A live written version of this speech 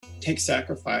take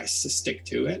sacrifice to stick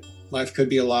to it. Life could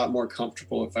be a lot more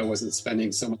comfortable if I wasn't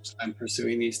spending so much time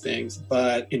pursuing these things.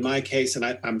 But in my case, and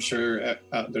I'm sure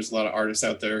there's a lot of artists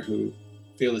out there who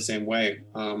feel the same way,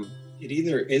 it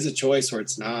either is a choice or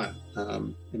it's not.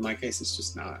 In my case, it's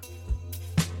just not.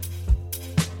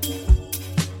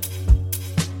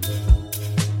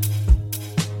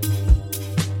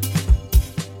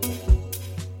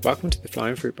 Welcome to the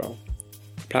Flying Fruit Bowl,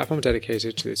 a platform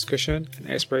dedicated to the discussion and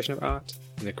exploration of art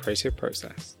and the creative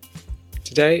process.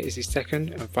 Today is the second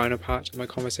and final part of my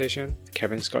conversation with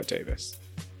Kevin Scott Davis.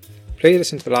 Please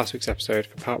listen to the last week's episode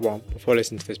for part 1 before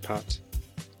listening to this part.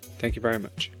 Thank you very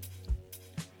much.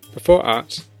 Before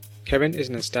art, Kevin is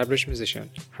an established musician,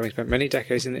 having spent many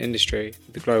decades in the industry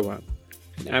with the Glowworm,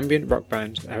 an ambient rock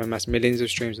band that have amassed millions of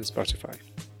streams on Spotify.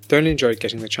 Thoroughly enjoyed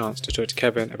getting the chance to talk to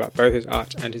Kevin about both his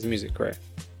art and his music career.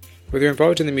 Whether you're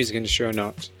involved in the music industry or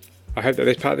not, I hope that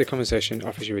this part of the conversation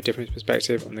offers you a different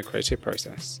perspective on the creative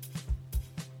process.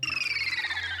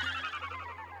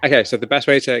 Okay, so the best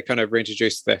way to kind of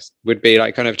reintroduce this would be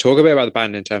like kind of talk a bit about the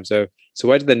band in terms of, so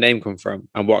where did the name come from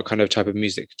and what kind of type of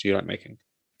music do you like making?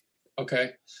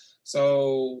 Okay,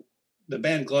 so the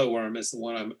band Glowworm is the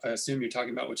one I assume you're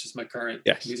talking about, which is my current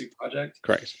music project.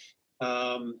 Correct.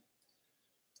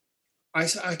 I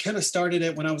kind of started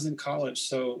it when I was in college,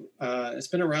 so it's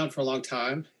been around for a long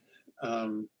time,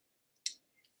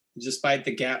 despite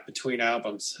the gap between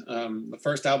albums. The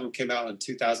first album came out in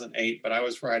 2008, but I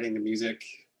was writing the music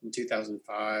in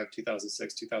 2005,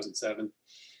 2006, 2007.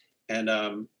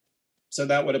 And so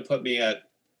that would have put me at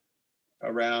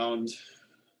around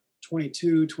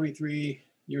 22, 23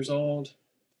 years old.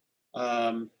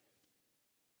 Well,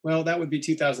 that would be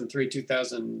 2003,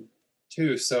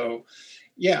 2002. So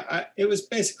yeah, it was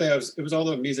basically, it was all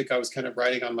the music I was kind of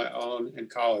writing on my own in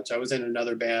college. I was in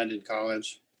another band in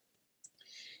college.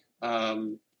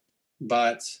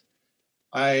 But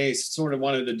I sort of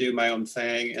wanted to do my own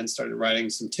thing and started writing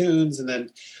some tunes. And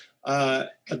then a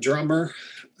drummer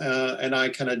and I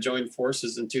kind of joined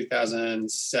forces in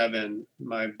 2007,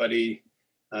 my buddy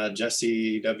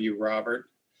Jesse W. Robert.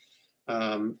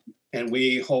 And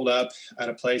we holed up at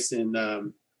a place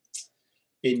in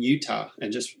Utah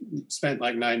and just spent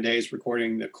like 9 days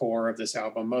recording the core of this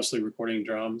album, mostly recording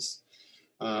drums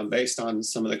based on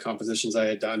some of the compositions I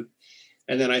had done.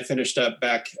 And then I finished up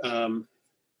back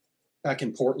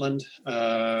in Portland.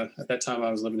 At that time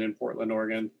I was living in Portland,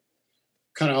 Oregon,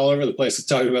 kind of all over the place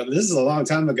talking about this. Is a long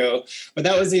time ago, but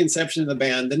that was the inception of the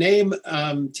band. The name,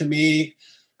 to me,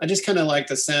 I just kind of like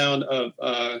the sound of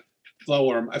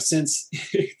Glowworm. I've since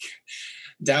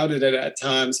doubted it at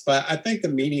times, but I think the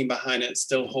meaning behind it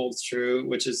still holds true,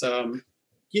 which is,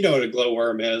 you know what a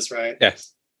glowworm is, right?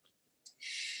 Yes.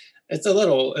 It's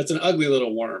an ugly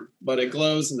little worm, but it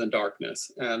glows in the darkness.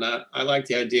 And I like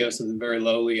the idea of something very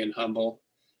lowly and humble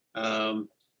that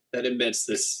emits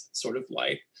this sort of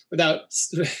light without,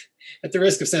 at the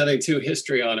risk of sounding too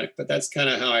histrionic, but that's kind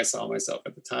of how I saw myself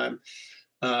at the time.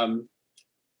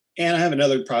 And I have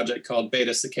another project called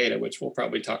Beta Cicada, which we'll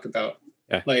probably talk about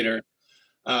later.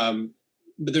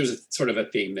 But there's a sort of a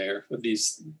theme there with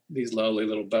these lowly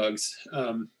little bugs,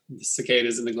 the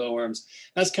cicadas and the glowworms.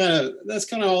 That's kind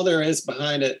of all there is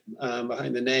behind it,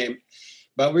 behind the name.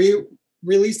 But we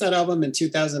released that album in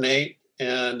 2008,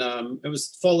 and it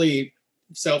was fully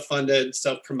self-funded,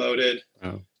 self-promoted.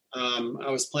 Oh. I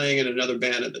was playing in another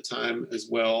band at the time as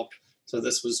well, so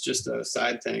this was just a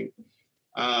side thing.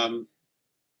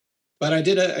 But I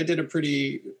did a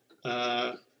pretty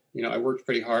I worked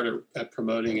pretty hard at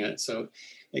promoting it. So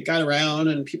it got around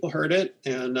and people heard it.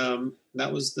 And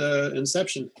that was the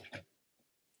inception.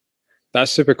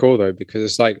 That's super cool though, because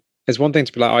it's like, it's one thing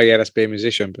to be like, oh yeah, let's be a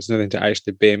musician, but it's another thing to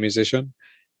actually be a musician.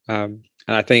 And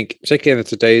I think particularly in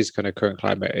today's kind of current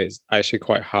climate, it's actually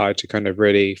quite hard to kind of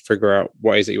really figure out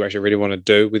what is it you actually really want to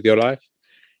do with your life.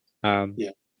 And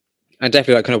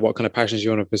definitely like kind of what kind of passions you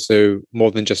want to pursue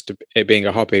more than just it being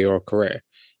a hobby or a career.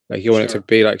 Like you want it to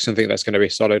be like something that's going to be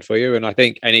solid for you. And I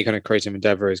think any kind of creative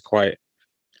endeavor is quite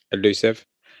elusive.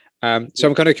 So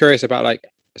I'm kind of curious about like,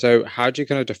 so how do you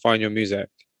kind of define your music?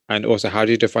 And also how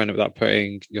do you define it without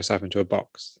putting yourself into a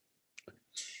box?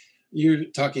 You're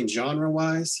talking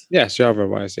genre-wise? Yes,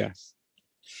 genre-wise, yes.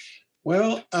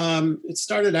 Well, it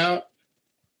started out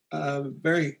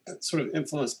very sort of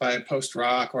influenced by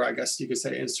post-rock, or I guess you could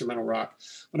say instrumental rock.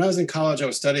 When I was in college, I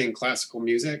was studying classical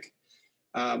music.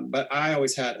 But I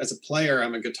always had, as a player,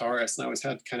 I'm a guitarist, and I always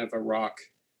had kind of a rock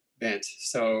bent.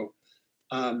 So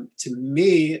to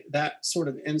me, that sort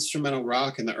of instrumental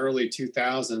rock in the early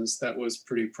 2000s, that was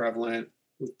pretty prevalent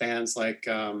with bands like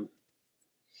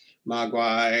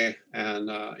Mogwai,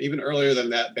 and even earlier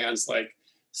than that, bands like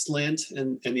Slint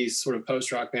and these sort of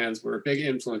post-rock bands were a big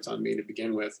influence on me to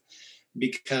begin with,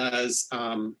 because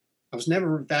I was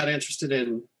never that interested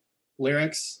in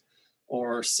lyrics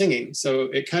or singing. So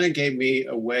it kind of gave me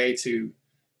a way to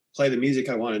play the music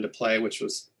I wanted to play, which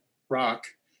was rock,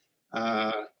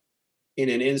 uh, in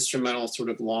an instrumental sort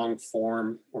of long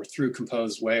form or through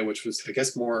composed way, which was, I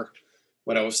guess, more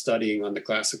what I was studying on the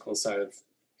classical side of,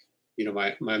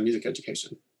 my music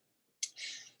education.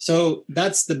 So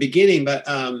that's the beginning, but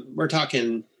we're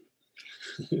talking,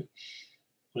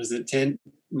 what is it,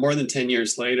 more than 10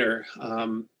 years later.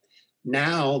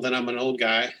 Now that I'm an old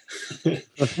guy,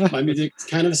 my music's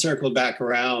kind of circled back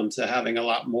around to having a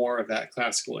lot more of that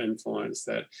classical influence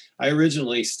that I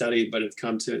originally studied, but have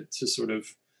come to sort of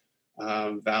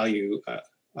value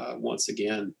once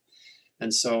again.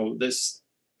 And so this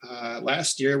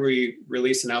last year, we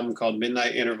released an album called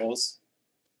Midnight Intervals.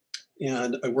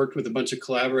 And I worked with a bunch of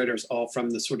collaborators, all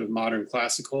from the sort of modern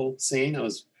classical scene. I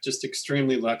was just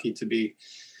extremely lucky to be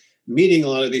meeting a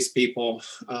lot of these people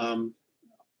on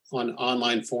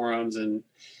online forums and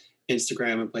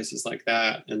Instagram and places like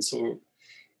that. And so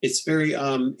it's very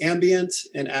ambient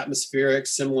and atmospheric,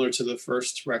 similar to the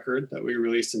first record that we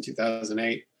released in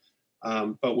 2008,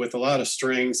 but with a lot of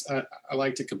strings. I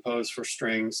like to compose for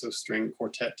strings, so string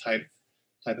quartet type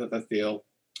of a feel,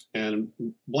 and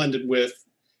blended with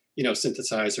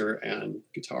synthesizer and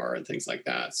guitar and things like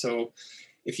that. So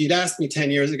if you'd asked me 10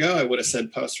 years ago, I would have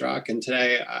said post-rock. And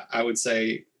today I would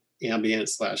say ambient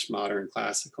 / modern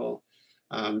classical.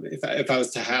 If I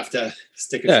was to have to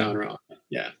stick a genre on it.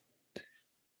 Yeah.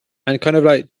 And kind of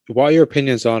like, what are your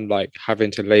opinions on like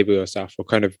having to label yourself, or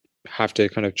kind of have to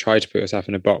kind of try to put yourself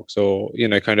in a box, or,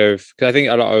 kind of, because I think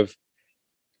a lot of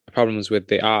problems with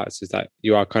the arts is that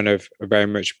you are kind of very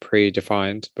much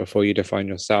predefined before you define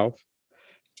yourself.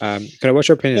 Kind of, what's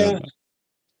your opinion on that?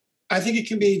 I think it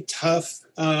can be tough,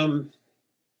 but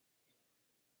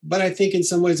I think in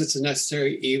some ways it's a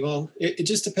necessary evil. It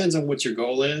just depends on what your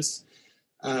goal is.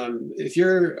 If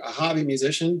you're a hobby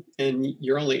musician and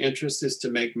your only interest is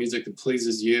to make music that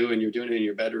pleases you, and you're doing it in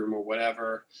your bedroom or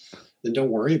whatever, then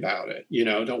don't worry about it.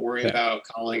 Don't worry about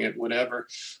calling it whatever.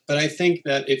 But I think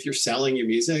that if you're selling your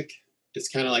music, it's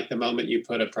kind of like the moment you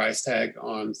put a price tag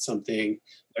on something,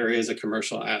 there is a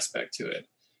commercial aspect to it.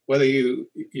 Whether you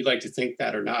like to think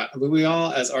that or not. I mean, we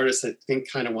all, as artists, I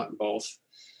think, kind of want both,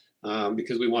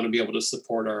 because we want to be able to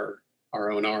support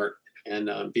our own art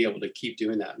and be able to keep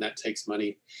doing that. And that takes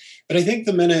money. But I think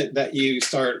the minute that you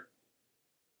start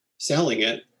selling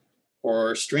it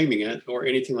or streaming it or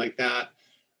anything like that,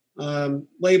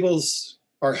 labels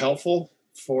are helpful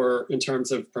in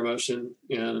terms of promotion,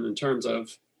 and in terms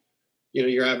of,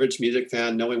 your average music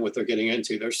fan knowing what they're getting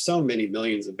into. There's so many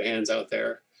millions of bands out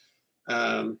there.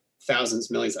 Thousands,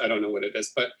 millions, I don't know what it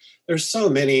is, but there's so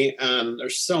many.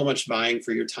 There's so much vying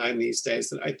for your time these days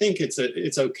that I think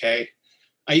it's okay.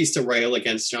 I used to rail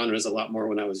against genres a lot more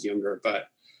when I was younger, but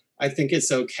I think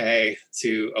it's okay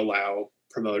to allow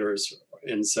promoters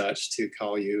and such to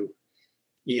call you,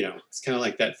 it's kind of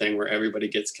like that thing where everybody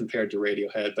gets compared to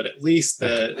Radiohead, but at least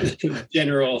the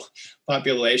general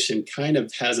population kind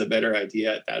of has a better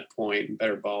idea at that point,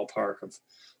 better ballpark of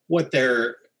what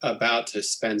they're about to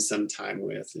spend some time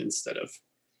with, instead of,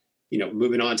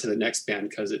 moving on to the next band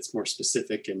because it's more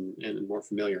specific and more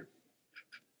familiar.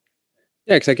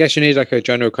 Yeah, because I guess you need like a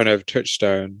general kind of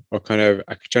touchstone, or kind of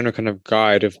a general kind of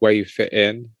guide of where you fit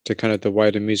in to kind of the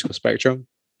wider musical spectrum.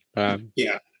 But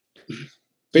yeah.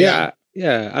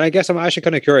 And I guess I'm actually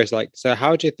kind of curious, like, so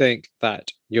how do you think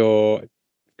that your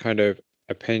kind of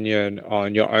opinion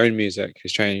on your own music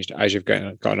has changed as you've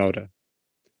gotten older?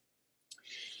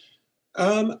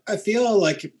 I feel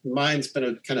like mine's been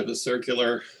a kind of a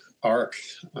circular arc.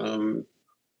 I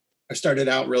started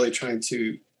out really trying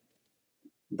to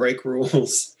break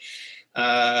rules.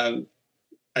 I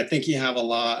think you have a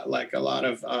lot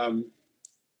of,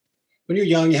 when you're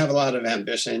young, you have a lot of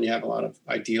ambition, you have a lot of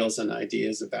ideals and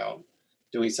ideas about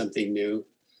doing something new.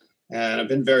 And I've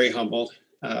been very humbled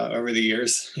over the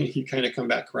years. You kind of come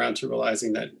back around to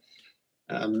realizing that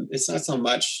it's not so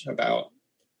much about,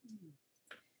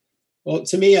 well,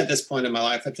 to me at this point in my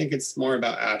life, I think it's more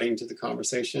about adding to the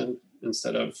conversation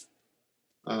instead of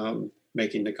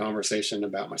making the conversation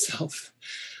about myself,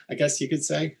 I guess you could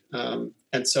say.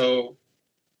 And so,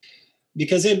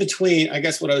 because in between, I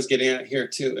guess what I was getting at here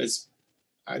too is,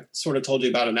 I sort of told you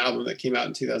about an album that came out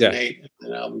in 2008, and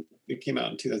an album that came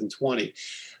out in 2020.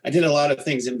 I did a lot of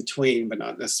things in between, but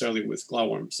not necessarily with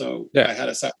Glowworm. So I had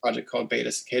a side project called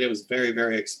Beta Cicada. It was very,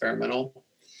 very experimental.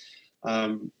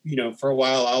 For a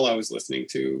while, all I was listening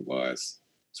to was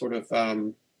sort of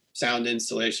sound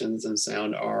installations and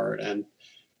sound art, and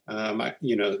Uh,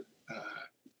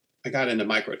 I got into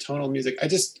microtonal music. I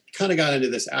just kind of got into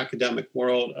this academic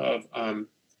world of,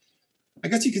 I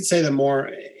guess you could say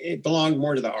it belonged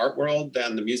more to the art world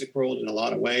than the music world in a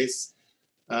lot of ways.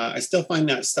 I still find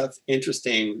that stuff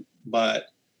interesting, but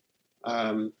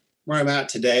where I'm at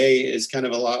today is kind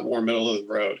of a lot more middle of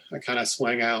the road. I kind of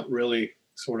swing out really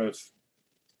sort of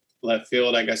left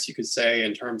field, I guess you could say,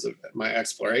 in terms of my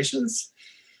explorations.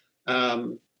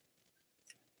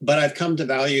 But I've come to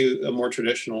value a more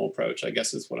traditional approach, I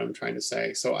guess is what I'm trying to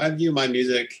say. So I view my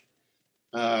music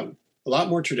a lot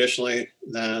more traditionally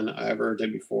than I ever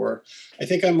did before. I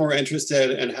think I'm more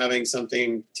interested in having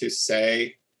something to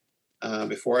say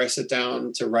before I sit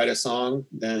down to write a song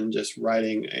than just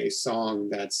writing a song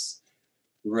that's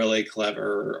really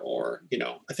clever. Or,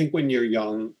 I think when you're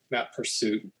young, that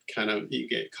pursuit you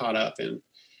get caught up in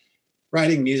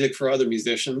writing music for other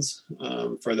musicians,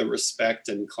 for the respect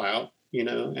and clout,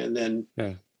 and then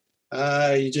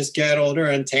you just get older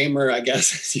and tamer, I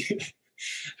guess,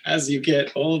 as you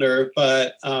get older.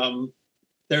 But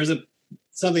there's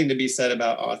something to be said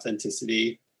about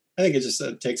authenticity. I think it just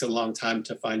takes a long time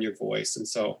to find your voice. And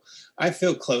so I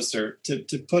feel closer, to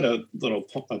put a little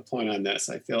point on this,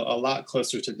 I feel a lot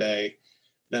closer today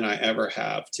than I ever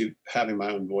have to having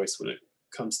my own voice when it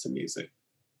comes to music.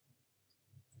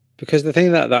 Because the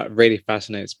thing that really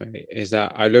fascinates me is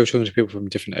that I love talking to people from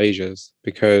different ages,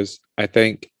 because I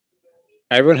think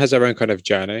everyone has their own kind of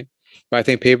journey. But I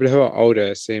think people who are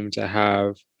older seem to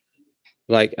have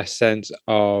like a sense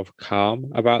of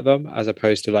calm about them, as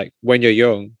opposed to like when you're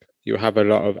young, you have a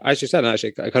lot of, as you said, and actually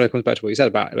it kind of comes back to what you said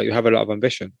about like you have a lot of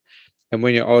ambition. And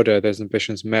when you're older, those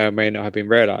ambitions may or may not have been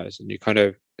realized, and you kind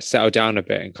of settle down a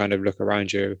bit and kind of look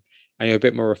around you, and you're a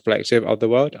bit more reflective of the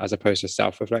world as opposed to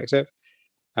self-reflective.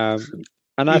 And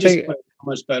You I just think, put it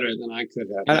much better than I could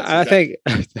have. and That's I exactly.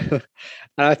 think,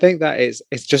 and I think that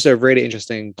it's just a really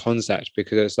interesting concept,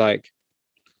 because it's like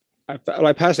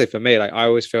personally for me, like I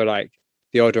always feel like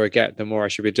the older I get, the more I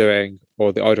should be doing,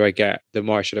 or the older I get, the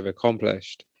more I should have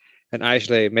accomplished. And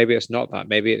actually, maybe it's not that.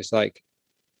 Maybe it's like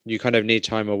you kind of need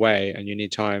time away, and you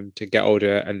need time to get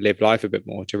older and live life a bit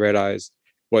more to realize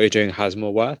what you're doing has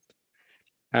more worth.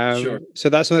 Sure. So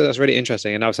that's something that's really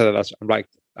interesting. And I've said that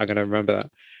I'm going to remember that.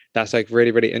 That's like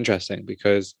really, really interesting,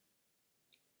 because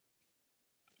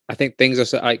I think things are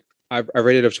so like, I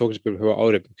really love talking to people who are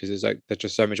older, because there's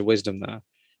just so much wisdom there,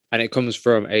 and it comes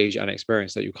from age and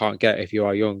experience that you can't get if you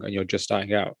are young and you're just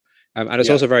starting out. And it's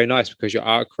Yeah. also very nice because your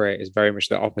art career is very much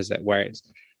the opposite, where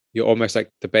you're almost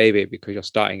like the baby, because you're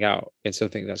starting out in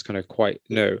something that's kind of quite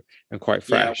new and quite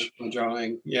Yeah. fresh. With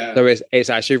drawing. Yeah. So it's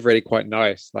actually really quite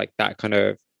nice, like that kind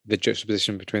of the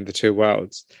juxtaposition between the two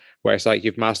worlds, where it's like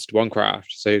you've mastered one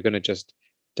craft, so you're going to just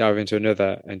delve into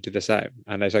another and do the same.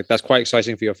 And it's like that's quite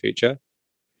exciting for your future.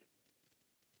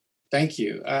 Thank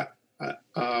you.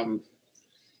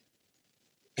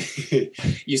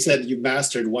 You said you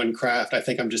mastered one craft. I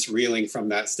think I'm just reeling from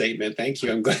that statement. Thank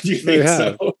you. I'm glad you No, you think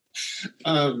so.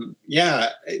 have. Yeah,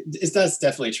 that's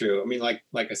definitely true. I mean, like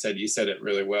I said, you said it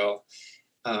really well.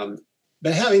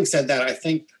 But having said that, I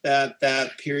think that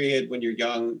period when you're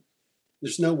young,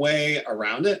 there's no way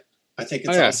around it. I think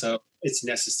Oh it's yeah. also it's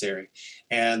necessary,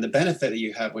 and the benefit that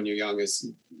you have when you're young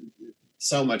is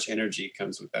so much energy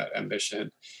comes with that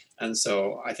ambition. And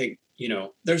so I think,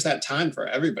 there's that time for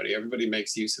everybody. Everybody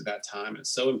makes use of that time. It's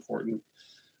so important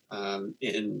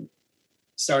in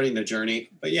starting the journey.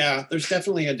 But yeah, there's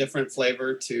definitely a different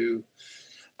flavor to,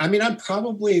 I mean, I'm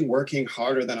probably working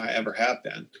harder than I ever have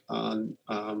been on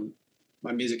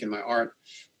my music and my art.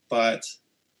 But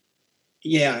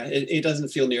yeah, it doesn't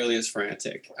feel nearly as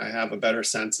frantic. I have a better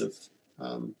sense of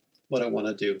what I want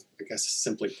to do, I guess,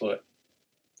 simply put.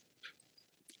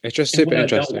 It's just And super what I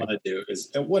don't want interesting. to do is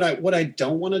what I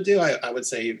don't want to do, I would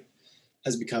say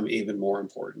has become even more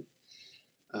important.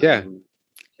 Yeah. Um,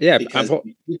 Yeah. because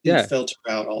you can Yeah. filter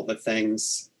out all the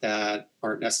things that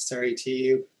aren't necessary to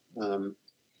you.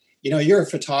 You're a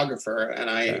photographer, and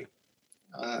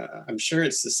Yeah. I'm sure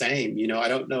it's the same. I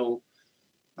don't know.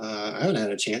 I haven't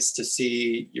had a chance to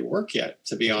see your work yet,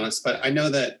 to be honest, but I know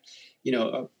that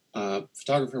a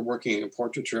photographer working in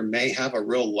portraiture may have a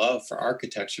real love for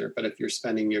architecture, but if you're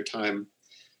spending your time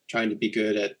trying to be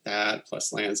good at that,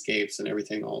 plus landscapes and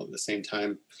everything all at the same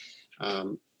time,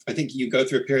 I think you go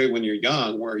through a period when you're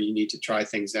young where you need to try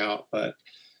things out, but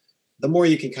the more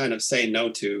you can kind of say no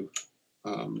to,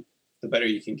 the better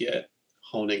you can get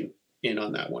honing in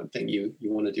on that one thing you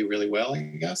want to do really well, I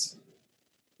guess.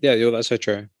 Yeah. That's so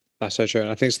true. That's so true. And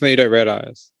I think something you don't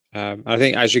realize. I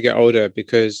think as you get older,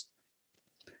 because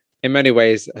in many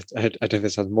ways, I don't know if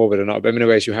this sounds morbid or not, but in many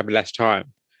ways you have less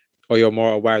time, or you're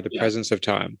more aware of the Yeah, presence of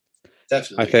time. I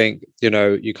definitely. think,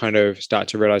 you kind of start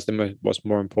to realize what's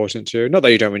more important to you. Not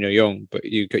that you don't when you're young, but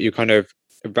you kind of,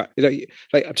 like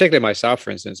particularly myself,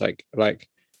 for instance, like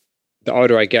the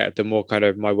older I get, the more kind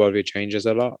of my worldview changes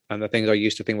a lot, and the things I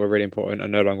used to think were really important are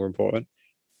no longer important.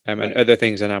 And Right. other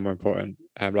things are now more important.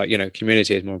 Like,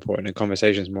 community is more important and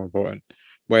conversation is more important.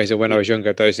 Whereas when I Yeah. was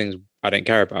younger, those things I didn't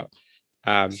care about.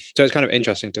 So it's kind of Yeah.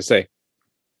 interesting to see.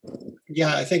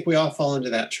 Yeah. I think we all fall into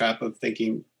that trap of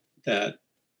thinking that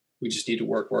we just need to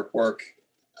work, work, work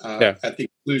Yeah. at the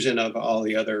exclusion of all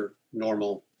the other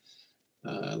normal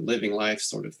living life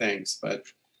sort of things. But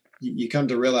you come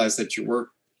to realize that your work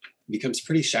becomes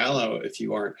pretty shallow if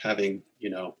you aren't having,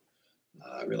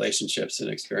 relationships and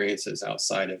experiences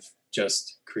outside of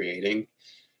just creating.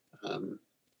 Um,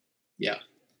 yeah.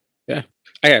 Yeah.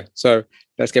 Okay. So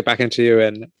let's get back into you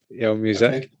and your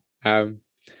music. Okay. Um,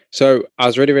 so I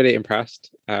was really, really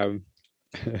impressed.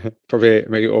 Probably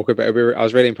maybe awkward, but I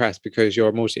was really impressed because you're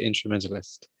a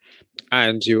multi-instrumentalist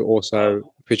and you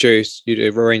also produce, you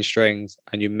do arrange strings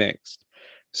and you mixed.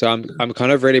 So I'm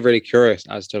kind of really, really curious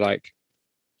as to like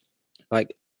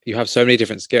you have so many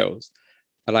different skills.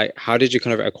 And like how did you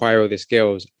kind of acquire all these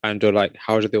skills and or like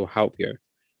how do they all help you?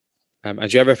 And do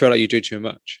you ever feel like you do too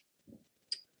much?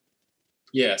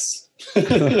 Yes.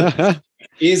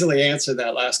 Easily answer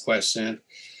that last question.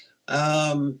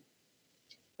 Um,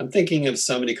 I'm thinking of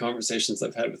so many conversations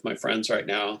I've had with my friends right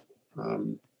now,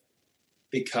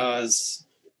 because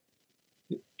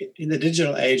in the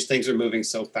digital age, things are moving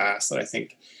so fast that I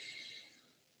think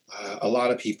a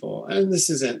lot of people, and this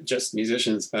isn't just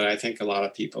musicians, but I think a lot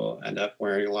of people end up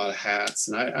wearing a lot of hats.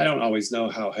 And I don't always know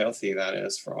how healthy that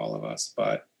is for all of us,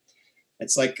 but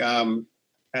it's like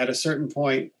at a certain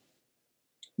point,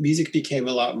 music became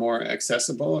a lot more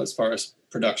accessible as far as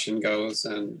production goes.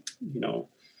 And,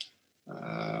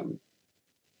 um,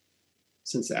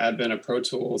 since the advent of Pro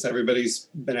Tools, everybody's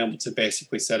been able to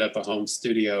basically set up a home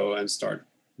studio and start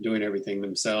doing everything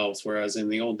themselves. Whereas in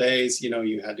the old days,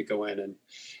 you had to go in and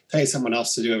pay someone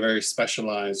else to do a very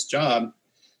specialized job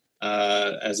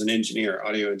as an engineer,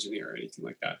 audio engineer, or anything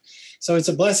like that. So it's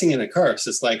a blessing and a curse.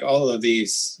 It's like all of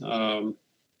these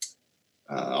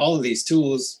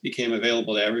tools became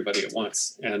available to everybody at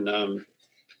once, and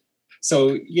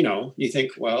so you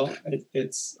think, well,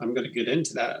 I'm going to get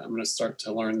into that. I'm going to start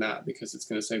to learn that because it's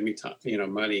going to save me time,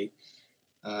 money.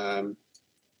 Um,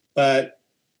 but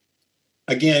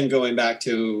again, going back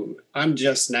to, I'm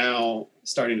just now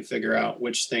starting to figure out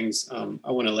which things I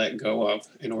want to let go of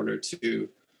in order to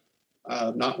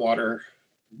not water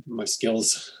my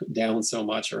skills down so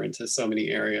much or into so many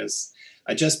areas.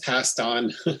 I just passed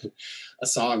on a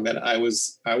song that I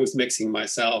was mixing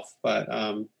myself, but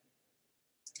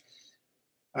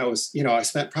I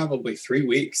spent probably 3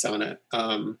 weeks on it,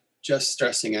 just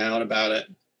stressing out about it.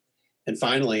 And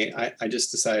finally, I just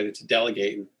decided to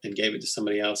delegate and gave it to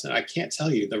somebody else. And I can't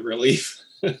tell you the relief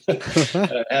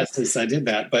that I've had since I did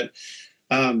that. But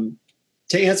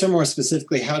to answer more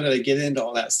specifically, how did I get into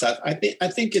all that stuff? I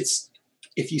think it's,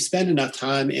 if you spend enough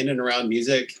time in and around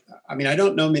music. I mean, I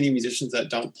don't know many musicians that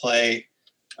don't play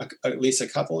at least a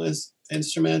couple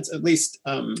instruments, at least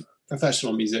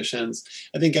professional musicians.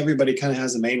 I think everybody kind of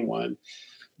has a main one.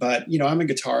 But, I'm a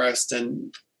guitarist,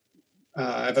 and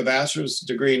I have a bachelor's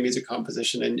degree in music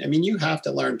composition. And I mean, you have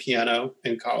to learn piano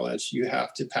in college. You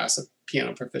have to pass a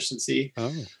piano proficiency.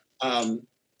 Oh, Um,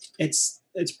 it's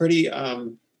pretty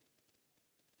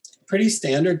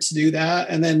standard to do that.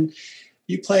 And then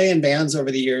you play in bands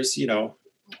over the years,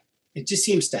 it just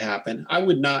seems to happen. I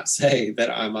would not say that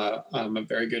I'm a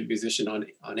very good musician on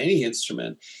any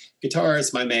instrument. Guitar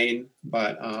is my main,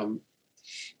 but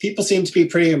people seem to be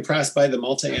pretty impressed by the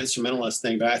multi-instrumentalist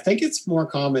thing. But I think it's more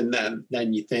common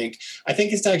than you think. I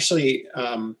think it's actually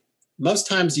most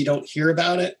times you don't hear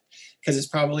about it because it's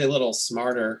probably a little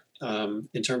smarter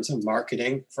in terms of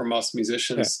marketing for most yeah.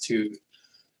 musicians to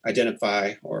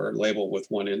identify or label with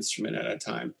one instrument at a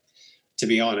time, to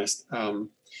be honest.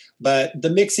 But the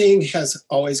mixing has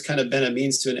always kind of been a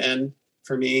means to an end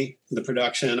for me. The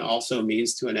production also a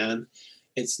means to an end.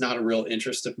 It's not a real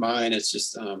interest of mine. It's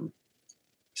just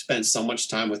spend so much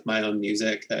time with my own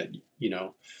music that,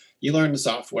 you learn the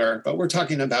software. But we're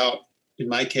talking about, in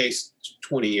my case,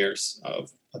 20 years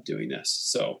of doing this.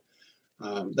 So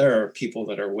there are people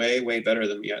that are way, way better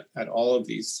than me at all of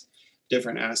these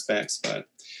different aspects. But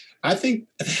I think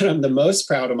that I'm the most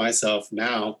proud of myself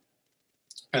now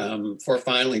for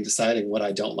finally deciding what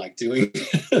I don't like doing.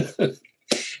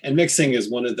 And mixing is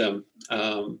one of them.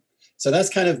 So that's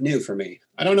kind of new for me.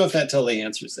 I don't know if that totally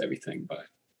answers everything, but.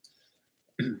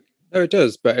 No, it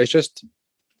does, but it's just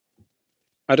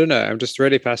I don't know. I'm just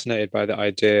really fascinated by the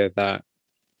idea that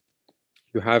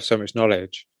you have so much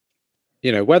knowledge,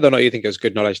 whether or not you think it's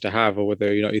good knowledge to have, or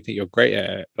whether or not you think you're great at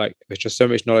it, like there's just so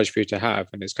much knowledge for you to have,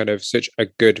 and it's kind of such a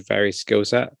good, very skill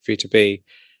set for you to be.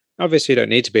 Obviously, you don't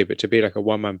need to be, but to be like a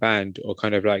one-man band, or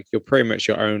kind of like you're pretty much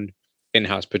your own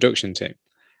in-house production team.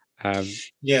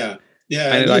 Yeah,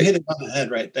 yeah, And and it, you like, hit it on the head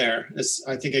right there.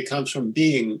 I think it comes from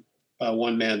being a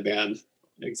one-man band,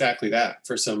 exactly that,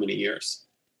 for so many years.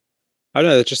 I don't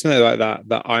know, there's just something like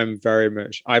that I very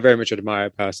much admire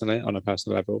personally on a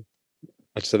personal level.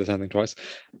 I just said the same thing twice.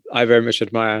 I very much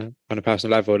admire on a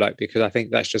personal level, like because I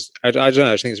think that's just I don't know.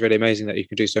 I just think it's really amazing that you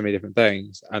can do so many different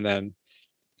things, and then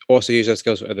also use those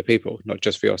skills for other people, not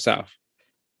just for yourself.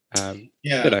 You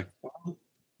Yeah, know, well,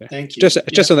 yeah. thank you. Just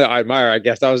Yeah, something I admire, I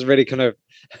guess. That was really kind of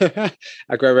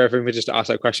a great way for me just to ask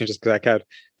that question just because I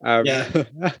can, yeah.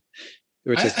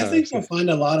 which is I think hilarious. you'll find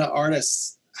a lot of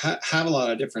artists have a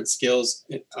lot of different skills,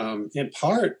 in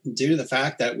part due to the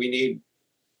fact that we need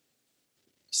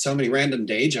so many random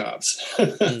day jobs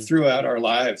Mm. throughout our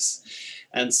lives.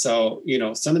 And so,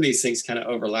 some of these things kind of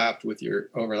overlap with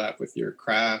your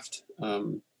craft,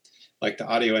 like the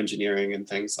audio engineering and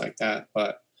things like that.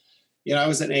 But, I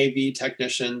was an AV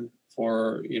technician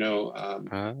for,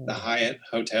 Ah, the Hyatt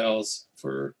hotels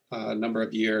for a number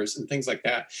of years and things like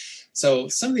that. So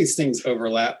some of these things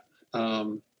overlap.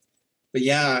 But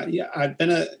yeah, I've been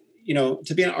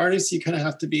to be an artist, you kind of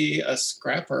have to be a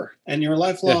scrapper, and you're a yeah,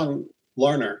 lifelong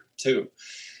learner too.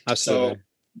 So absolutely.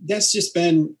 that's just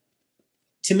been,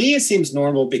 to me, it seems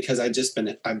normal because I've just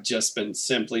been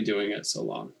simply doing it so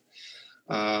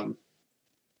long.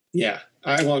 Yeah,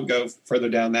 I won't go further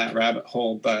down that rabbit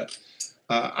hole, but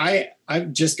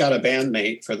I've just got a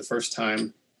bandmate for the first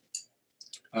time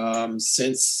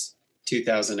since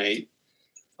 2008.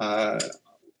 Uh,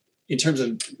 in terms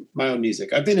of my own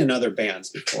music, I've been in other bands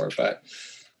before, but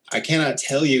I cannot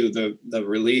tell you the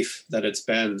relief that it's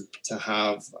been to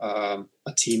have a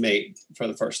teammate for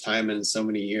the first time in so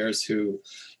many years who,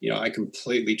 I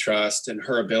completely trust, and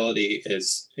her ability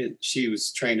she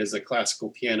was trained as a classical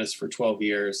pianist for 12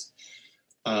 years.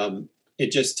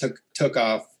 It just took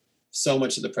off so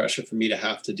much of the pressure for me to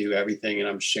have to do everything, and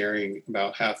I'm sharing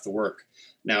about half the work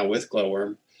now with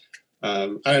Glowworm. I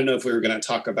don't know if we were going to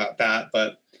talk about that,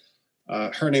 but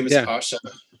her name is Yeah, Asha.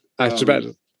 I was about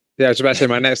to, yeah, I was about to say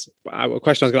my next question I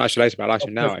was going to ask you later, but I'll ask Oh,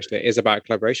 you now. perfect. Actually, is about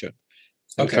collaboration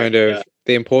and Okay. kind Yeah. of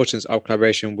the importance of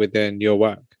collaboration within your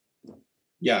work.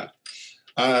 Yeah.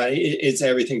 It's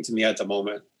everything to me at the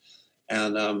moment.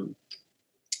 And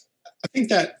I think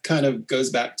that kind of goes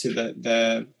back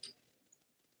to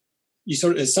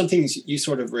it's something you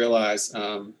sort of realize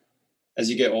as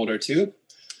you get older too,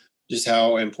 just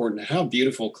how important, how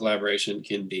beautiful collaboration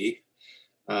can be.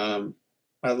 Um,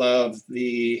 I love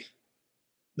the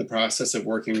process of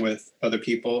working with other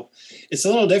people. It's a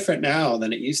little different now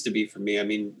than it used to be for me. I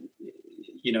mean,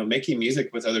 making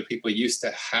music with other people used to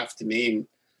have to mean,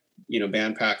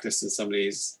 band practice in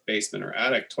somebody's basement or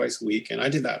attic twice a week. And I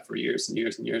did that for years and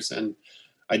years and years. And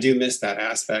I do miss that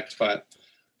aspect. But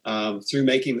through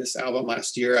making this album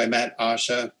last year, I met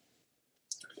Asha.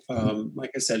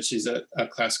 Like I said, she's a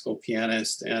classical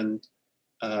pianist and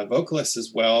vocalist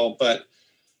as well. But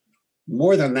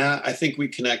more than that, I think we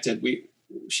connected.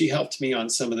 She helped me on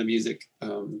some of the music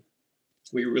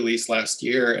we released last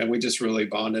year, and we just really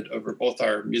bonded over both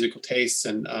our musical tastes,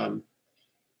 and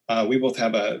we both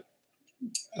have a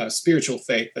spiritual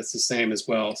faith that's the same as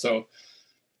well. So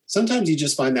sometimes you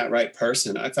just find that right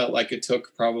person. I felt like it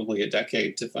took probably a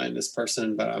decade to find this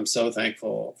person, but I'm so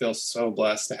thankful. I feel so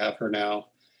blessed to have her now.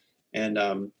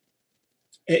 And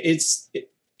it's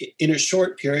in a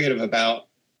short period of about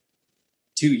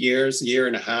 2 years, a year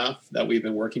and a half that we've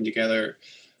been working together.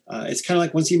 It's kind of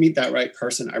like once you meet that right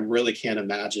person, I really can't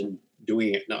imagine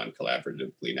doing it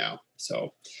non-collaboratively now.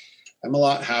 So I'm a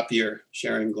lot happier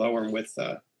sharing Glowworm with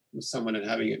someone and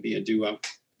having it be a duo.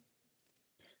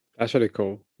 That's really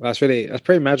cool. That's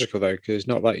pretty magical though, because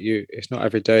it's not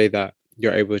every day that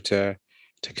you're able to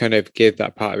kind of give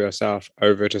that part of yourself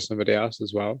over to somebody else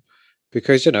as well.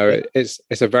 Because Yeah.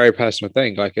 it's a very personal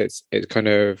thing. Like it's kind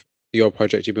of your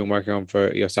project you've been working on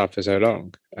for yourself for so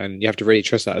long, and you have to really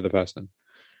trust that other person.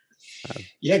 Um,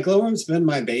 Yeah, Glowworm's been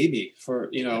my baby for,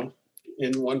 yeah,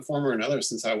 in one form or another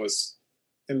since I was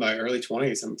in my early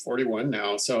 20s. I'm 41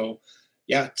 now. So,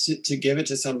 yeah, to give it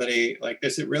to somebody like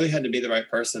this, it really had to be the right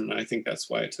person. And I think that's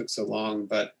why it took so long.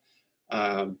 But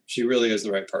she really is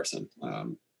the right person.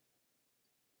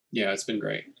 Yeah, it's been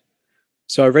great.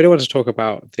 so I really want to talk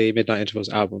about the Midnight Intervals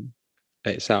album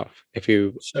itself, if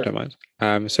you Sure. don't mind.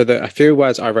 So a few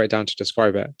words I wrote down to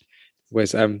describe it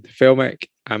was filmic,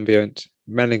 ambient,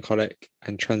 melancholic,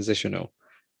 and transitional.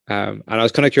 And I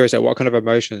was kind of curious, like, what kind of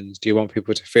emotions do you want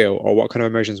people to feel, or what kind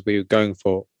of emotions were you going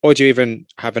for, or do you even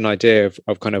have an idea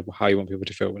of kind of how you want people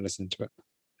to feel when listening to it?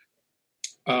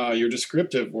 Your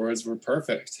descriptive words were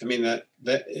perfect. I mean,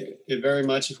 it very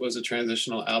much was a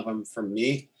transitional album for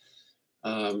me.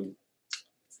 Um,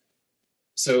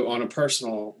 so on a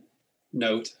personal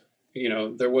note,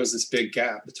 there was this big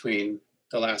gap between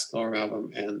the last Glory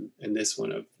album and this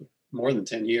one of more than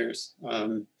 10 years.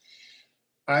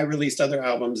 I released other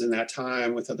albums in that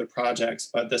time with other projects,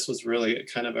 but this was really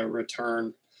kind of a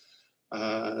return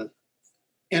uh,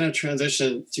 and a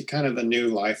transition to kind of a new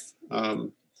life.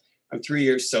 I'm 3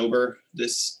 years sober.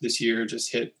 This year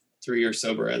just hit 3 years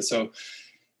sober, and so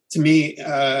to me,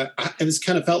 it was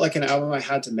kind of felt like an album I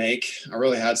had to make. I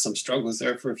really had some struggles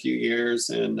there for a few years,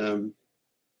 and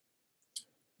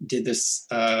did this,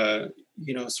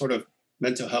 sort of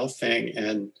mental health thing,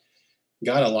 and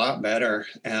got a lot better,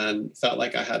 and felt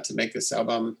like I had to make this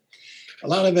album. A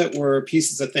lot of it were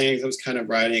pieces of things I was kind of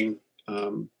writing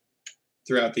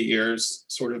throughout the years,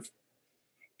 sort of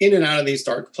in and out of these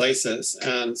dark places.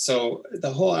 And so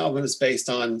the whole album is based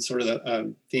on sort of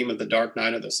the theme of the dark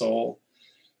night of the soul,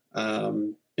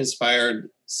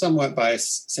 inspired somewhat by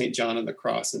St. John of the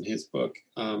Cross in his book,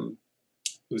 who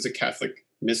was a Catholic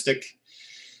mystic.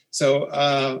 So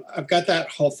I've got that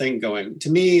whole thing going. To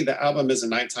me, the album is a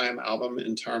nighttime album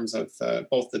in terms of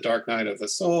both the dark night of the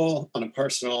soul on a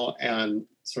personal and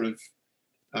sort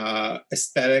of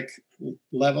aesthetic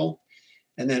level.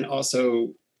 And then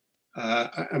also,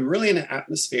 I'm really in an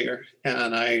atmosphere,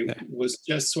 and I was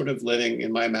just sort of living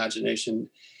in my imagination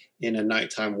in a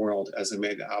nighttime world as I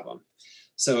made the album.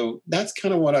 So that's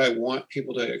kind of what I want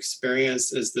people to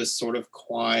experience, is this sort of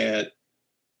quiet,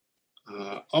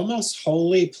 almost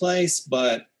holy place,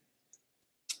 but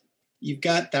you've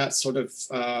got that sort of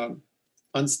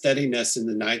unsteadiness in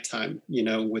the nighttime,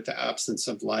 with the absence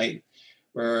of light,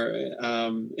 where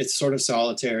it's sort of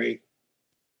solitary.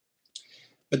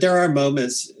 But there are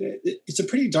moments. It's a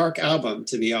pretty dark album,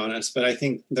 to be honest, but I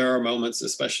think there are moments,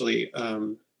 especially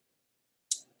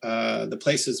the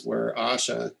places where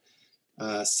Asha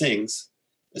sings,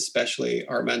 especially,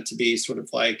 are meant to be sort of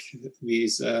like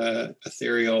these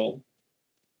ethereal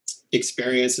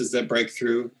experiences that break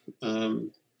through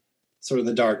sort of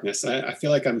the darkness. I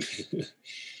feel like I'm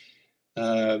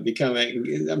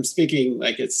I'm speaking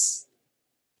like it's,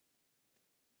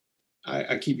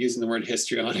 I keep using the word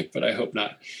histrionic, but I hope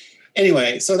not.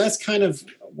 Anyway, so that's kind of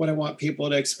what I want people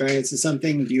to experience, is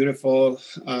something beautiful,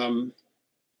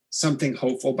 something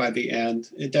hopeful by the end.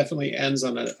 It definitely ends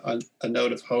on a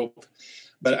note of hope.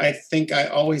 But I think I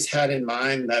always had in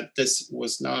mind that this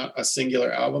was not a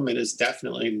singular album. It is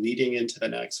definitely leading into the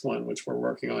next one, which we're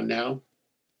working on now.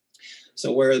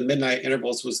 So where Midnight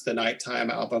Intervals was the nighttime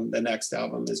album, the next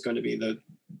album is going to be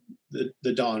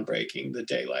the dawn breaking, the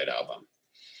daylight album.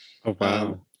 Oh,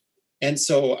 wow. And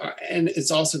so, and it's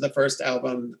also the first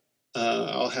album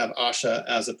I'll have Asha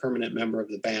as a permanent member of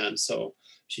the band. So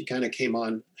she kind of came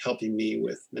on helping me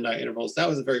with Midnight Intervals. That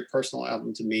was a very personal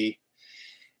album to me.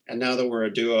 And now that we're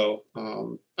a duo,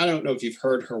 I don't know if you've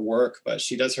heard her work, but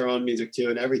she does her own music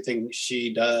too. And everything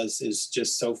she does is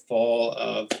just so full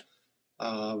of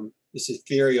this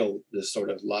ethereal, this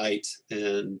sort of light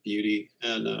and beauty.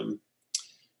 And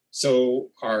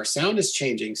so our sound is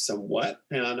changing somewhat.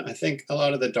 And I think a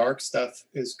lot of the dark stuff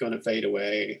is going to fade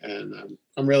away. And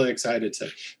I'm really excited to,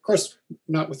 of course,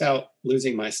 not without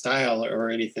losing my style or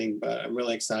anything, but I'm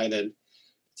really excited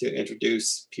to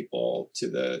introduce people to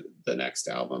the next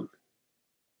album.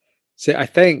 See, I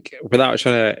think without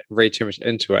trying to read too much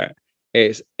into it,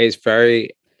 it's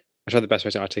very, I try the best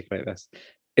way to articulate this.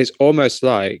 It's almost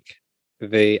like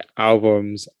the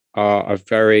albums are a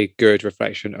very good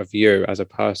reflection of you as a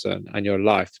person and your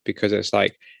life, because it's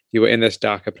like you were in this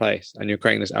darker place and you're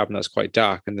creating this album that's quite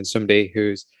dark, and then somebody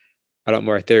who's a lot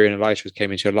more ethereal and lighter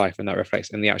came into your life, and that reflects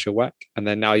in the actual work. And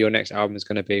then now your next album is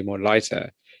going to be more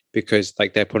lighter because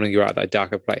like they're pulling you out of that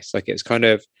darker place. Like it's kind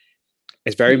of,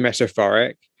 it's very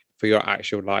metaphoric for your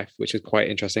actual life, which is quite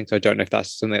interesting. So I don't know if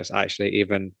that's something that's actually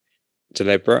even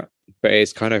deliberate, but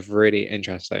it's kind of really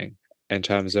interesting in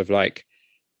terms of like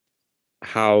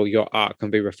how your art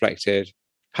can be reflected,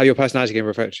 how your personality can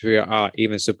reflect through your art,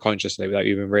 even subconsciously without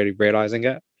you even really realizing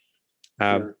it.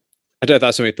 Sure. I don't know if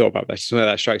that's something you thought about, but something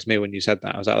that strikes me when you said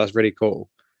that. I was like, that's really cool.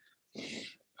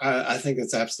 I think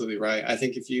that's absolutely right. I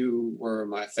think if you were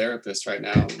my therapist right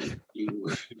now,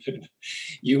 you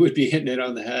you would be hitting it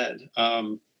on the head.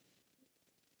 I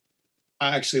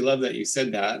actually love that you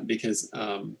said that, because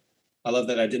I love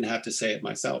that I didn't have to say it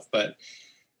myself. But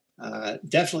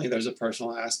definitely there's a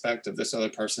personal aspect of this other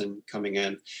person coming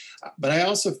in. But I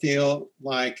also feel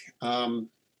like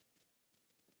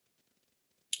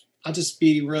I'll just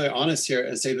be really honest here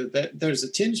and say that there's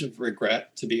a tinge of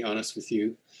regret, to be honest with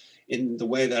you, in the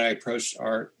way that I approached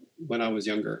art when I was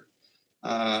younger.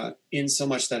 In so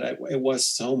much that it was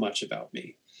so much about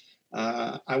me.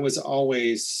 I was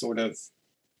always sort of,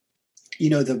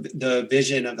 the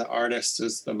vision of the artist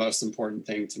is the most important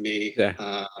thing to me.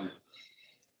 Yeah.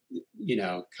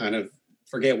 Kind of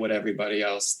forget what everybody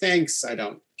else thinks. I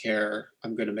don't care.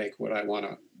 I'm going to make what I want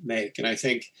to make. And I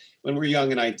think when we're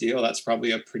young and ideal, that's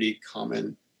probably a pretty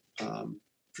common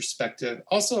perspective.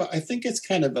 Also, I think it's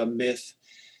kind of a myth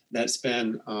that's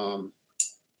been,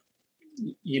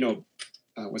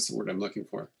 what's the word I'm looking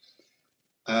for?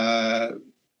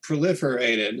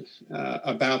 Proliferated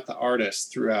about the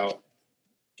artist throughout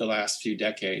the last few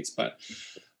decades. But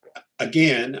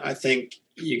again, I think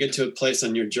you get to a place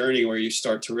on your journey where you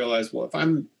start to realize, well, if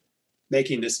I'm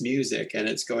making this music and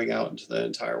it's going out into the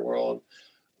entire world,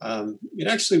 it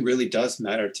actually really does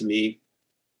matter to me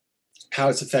how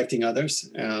it's affecting others.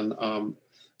 And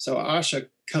so Asha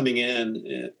coming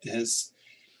in has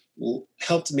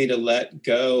helped me to let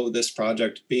go this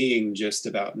project being just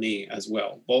about me as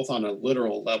well, both on a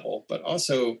literal level, but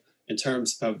also in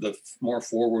terms of the more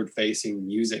forward-facing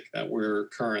music that we're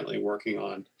currently working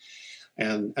on.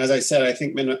 And as I said, I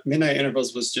think Midnight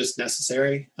Intervals was just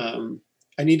necessary.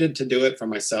 I needed to do it for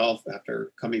myself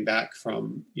after coming back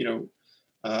from,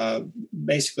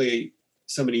 basically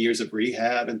so many years of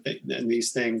rehab and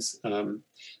these things.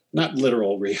 Not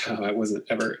literal rehab. I wasn't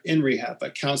ever in rehab,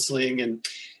 but counseling and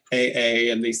AA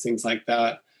and these things like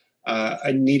that.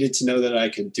 I needed to know that I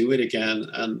could do it again.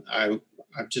 And I've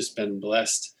just been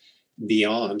blessed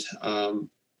beyond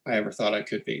I ever thought I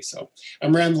could be. So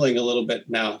I'm rambling a little bit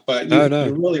now, but No, no.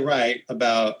 you're really right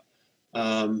about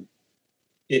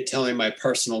it telling my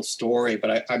personal story.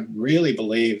 But I really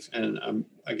believe, and I'm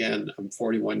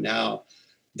 41 now,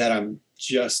 that I'm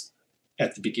just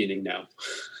at the beginning now.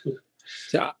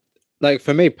 So, like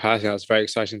for me personally, that's very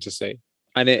exciting to see.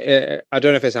 And I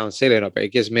don't know if it sounds silly or not, but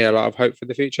it gives me a lot of hope for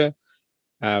the future.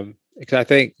 Because I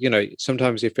think,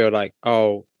 sometimes you feel like,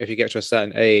 oh, if you get to a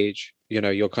certain age,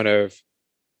 you're kind of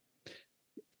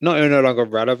not no longer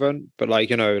relevant, but like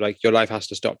your life has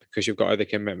to stop because you've got other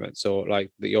commitments, or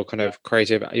like that your kind of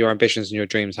creative, your ambitions and your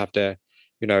dreams have to,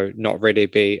 not really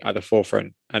be at the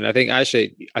forefront. And I think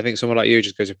someone like you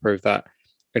just goes to prove that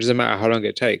it doesn't matter how long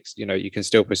it takes, you can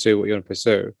still pursue what you want to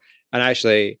pursue. And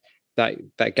actually that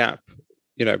gap,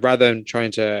 rather than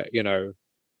trying to,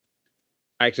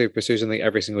 actually pursue something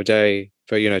every single day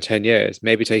for 10 years,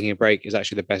 maybe taking a break is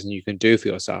actually the best thing you can do for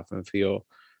yourself and for your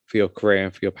career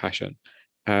and for your passion.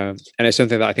 And it's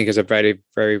something that I think is a very,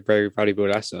 very, very valuable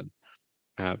lesson.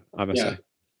 I must say.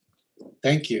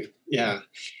 Thank you. Yeah,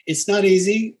 it's not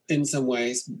easy in some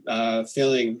ways,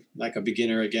 feeling like a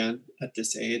beginner again at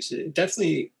this age. It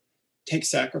definitely takes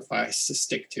sacrifice to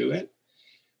stick to it.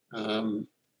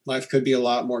 Life could be a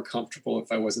lot more comfortable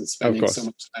if I wasn't spending so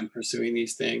much time pursuing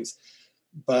these things.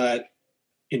 But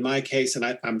in my case,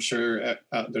 and I'm sure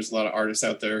there's a lot of artists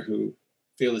out there who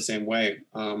feel the same way.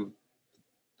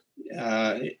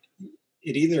 It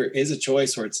either is a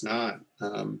choice or it's not.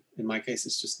 In my case,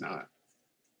 it's just not.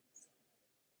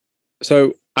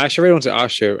 So I actually really want to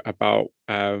ask you about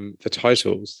the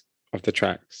titles of the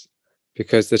tracks,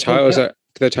 because the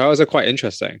titles are quite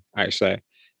interesting, actually.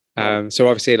 So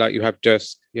obviously, like you have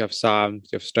Dusk, you have Psalms,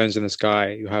 you have Stones in the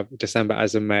Sky, you have December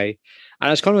as in May. And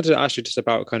I just kind of wanted to ask you just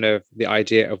about kind of the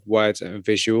idea of words and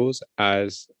visuals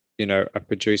as, a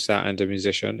producer and a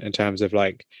musician, in terms of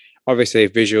like, obviously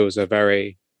visuals are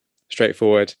very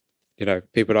straightforward.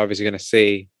 People are obviously going to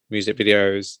see music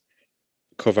videos,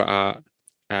 cover art.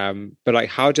 But like,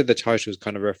 how did the titles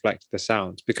kind of reflect the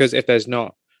sounds? Because if there's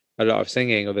not a lot of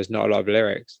singing or there's not a lot of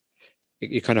lyrics,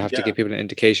 you kind of have to give people an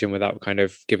indication without kind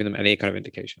of giving them any kind of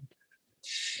indication.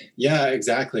 Yeah,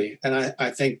 exactly. And I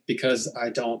think because I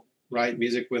don't write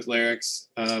music with lyrics,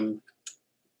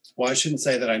 well, I shouldn't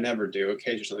say that I never do.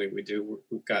 Occasionally we do.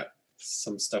 We've got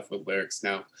some stuff with lyrics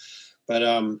now. But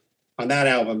on that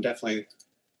album, definitely,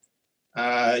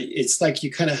 it's like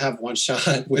you kind of have one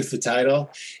shot with the title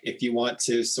if you want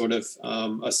to sort of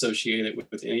associate it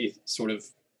with any sort of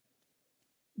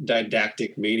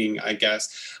didactic meaning, I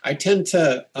guess. I tend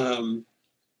to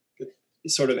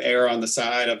sort of err on the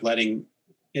side of letting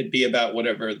it be about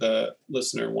whatever the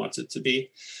listener wants it to be.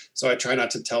 So I try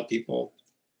not to tell people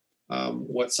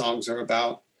what songs are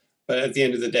about, but at the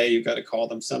end of the day, you've got to call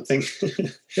them something.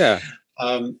 Yeah.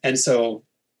 And so,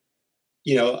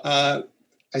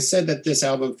 I said that this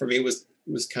album for me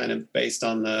was kind of based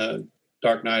on the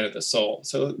Dark Night of the Soul.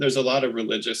 So there's a lot of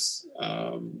religious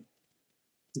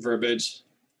verbiage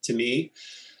to me.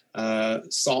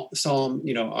 Psalm,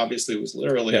 obviously was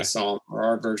literally a Yeah. psalm, or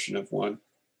our version of one.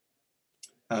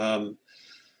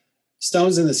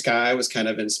 Stones in the Sky was kind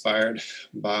of inspired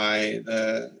by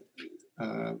uh,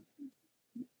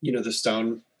 the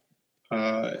stone,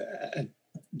 uh,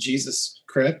 Jesus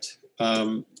crypt,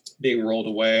 being rolled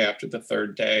away after the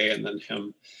third day, and then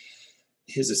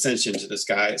his ascension to the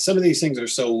sky. Some of these things are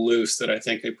so loose that I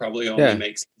think they probably only Yeah.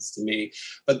 make sense to me,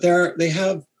 but they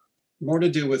have more to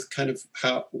do with kind of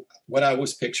what I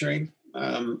was picturing.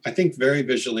 I think very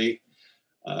visually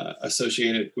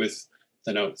associated with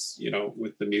the notes,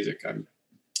 with the music.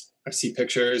 I see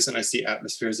pictures and I see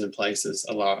atmospheres and places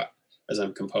a lot as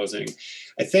I'm composing.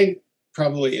 I think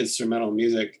probably instrumental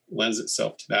music lends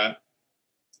itself to that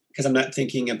because I'm not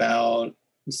thinking about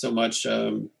so much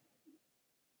a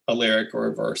lyric or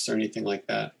a verse or anything like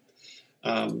that.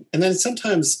 And then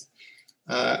sometimes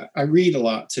I read a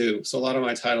lot too. So a lot of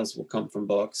my titles will come from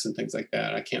books and things like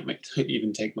that. I can't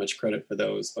even take much credit for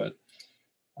those, but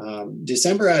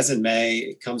December as in May,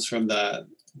 it comes from the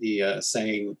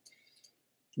saying,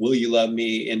 "Will you love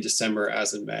me in December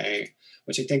as in May,"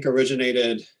 which I think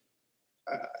originated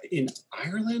in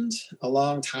Ireland a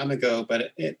long time ago,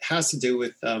 but it has to do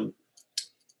with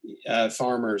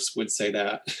farmers would say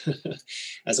that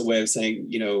as a way of saying,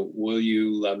 will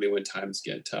you love me when times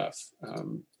get tough?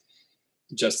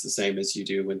 Just the same as you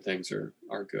do when things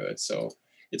are good. So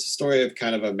it's a story of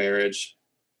kind of a marriage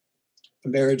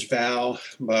vow,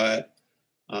 but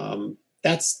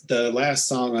that's the last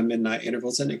song on Midnight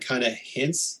Intervals, and it kind of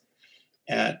hints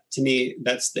at, to me,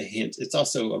 that's the hint. It's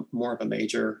also more of a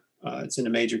major, it's in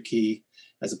a major key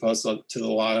as opposed to a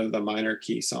lot of the minor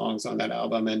key songs on that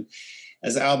album. And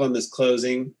as the album is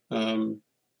closing,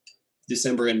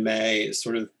 December and May is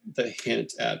sort of the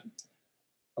hint at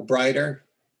a brighter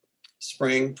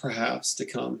spring perhaps to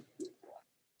come.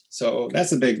 So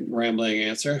that's a big rambling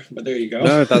answer, but there you go.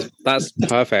 No, that's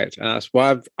perfect, and that's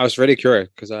why I was really curious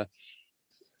because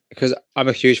I'm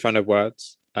a huge fan of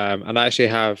words, and I actually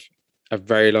have a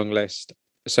very long list.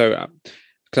 So,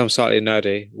 because I'm slightly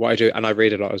nerdy, what I do, and I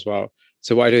read a lot as well.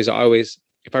 So what I do is I always,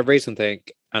 if I read something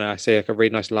and I see like a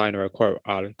really nice line or a quote,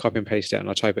 I'll copy and paste it and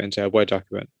I'll type it into a Word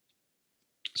document.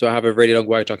 So I have a really long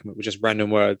Word document with just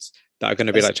random words that are going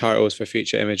to be like titles for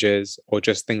future images or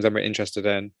just things I'm really interested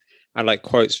in. And like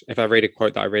quotes, if I read a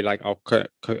quote that I really like, I'll cut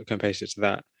and paste it to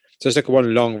that. So it's like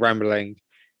one long rambling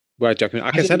Word document.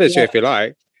 I can send it to you if you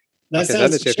like. I That can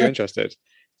send it sounds, to you if you're sure. interested.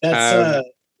 That's Um,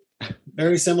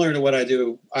 very similar to what I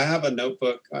do. I have a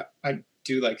notebook. I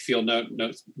do like field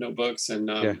notebooks, and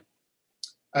yeah,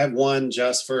 I have one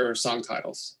just for song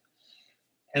titles.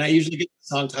 And I usually get the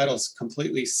song titles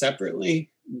completely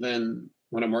separately than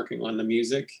when I'm working on the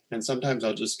music. And sometimes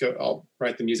I'll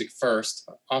write the music first,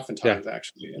 yeah, oftentimes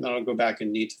actually, and then I'll go back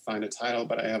and need to find a title.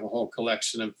 But I have a whole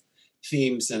collection of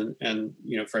themes and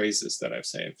phrases that I've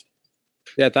saved.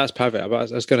 yeah. That's perfect. I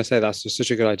was going to say that's just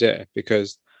such a good idea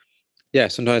because yeah,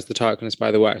 sometimes the title can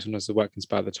inspire the work, sometimes the work can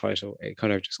inspire the title. It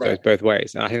kind of just goes Right. both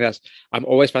ways. And I think I'm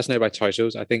always fascinated by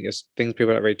titles. I think it's things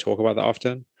people don't really talk about that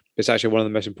often. It's actually one of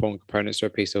the most important components to a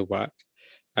piece of work.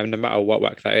 And no matter what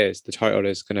work that is, the title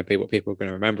is going to be what people are going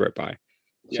to remember it by.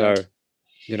 Yeah. So,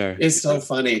 you know, It's so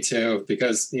funny too,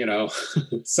 because,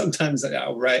 sometimes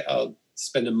I'll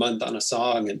spend a month on a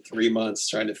song and 3 months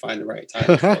trying to find the right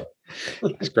title for it.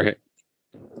 that's great.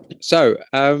 So,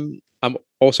 I'm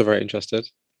also very interested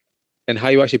in how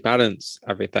you actually balance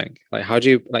everything. How do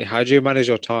you manage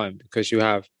your time? Because you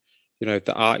have,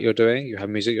 the art you're doing, you have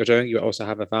music you're doing, you also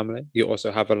have a family, you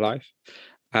also have a life.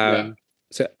 Yeah.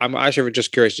 So I'm actually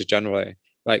just curious, just generally,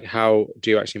 like how do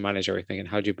you actually manage everything and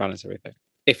how do you balance everything,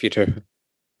 if you do?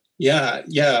 Yeah.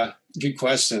 Yeah. Good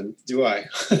question. Do I?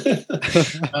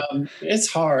 It's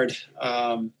hard.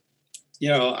 I'm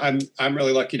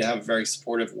really lucky to have a very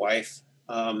supportive wife.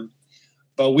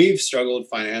 But we've struggled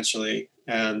financially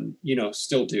and,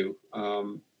 still do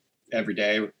every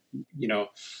day. You know,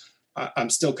 I'm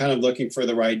still kind of looking for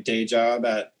the right day job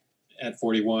at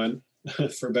 41,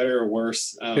 for better or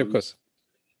worse. Yeah, of course.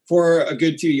 For a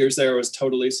good few years there, I was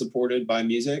totally supported by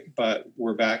music, but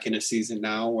we're back in a season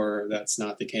now where that's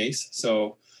not the case.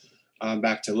 So I'm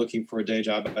back to looking for a day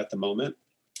job at the moment.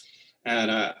 And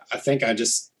I think I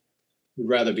just would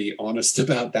rather be honest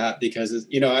about that because,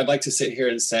 I'd like to sit here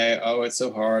and say, oh, it's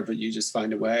so hard, but you just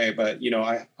find a way. But,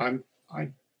 I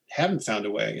haven't found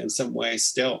a way in some ways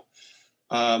still.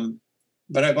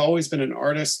 But I've always been an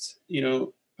artist.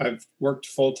 I've worked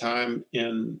full time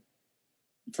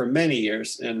for many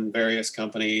years in various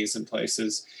companies and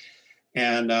places.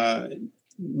 And,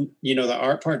 the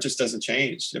art part just doesn't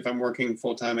change. If I'm working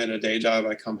full time at a day job,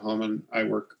 I come home and I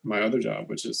work my other job,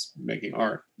 which is making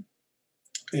art.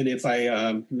 And if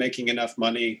I'm making enough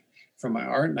money from my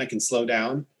art and I can slow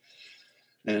down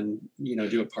and,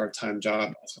 do a part-time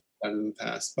job, that's what I've done in the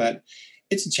past. But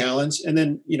it's a challenge. And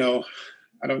then,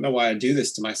 I don't know why I do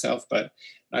this to myself, but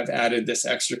I've added this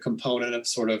extra component of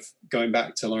sort of going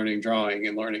back to learning drawing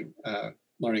and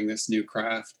learning this new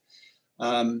craft.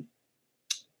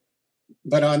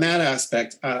 But on that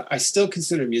aspect, I still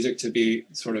consider music to be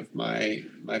sort of my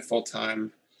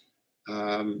full-time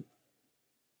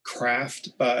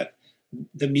craft. But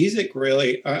the music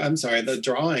really, I'm sorry, the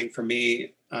drawing for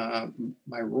me,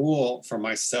 my rule for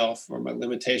myself, or my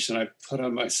limitation I put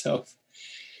on myself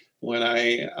when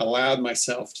I allowed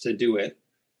myself to do it,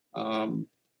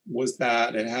 was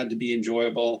that it had to be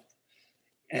enjoyable.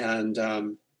 And,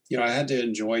 I had to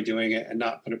enjoy doing it and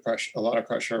not put a lot of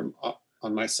pressure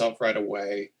on myself right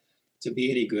away to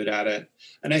be any good at it.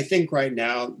 And I think right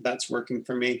now that's working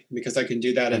for me because I can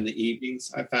do that in the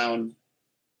evenings. I found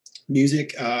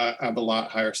music I have a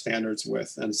lot higher standards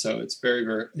with. And so it's very,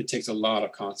 very, it takes a lot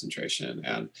of concentration.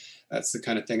 And that's the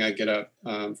kind of thing I get up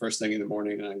first thing in the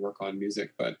morning and I work on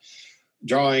music. But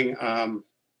drawing,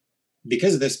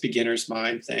 because of this beginner's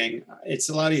mind thing, it's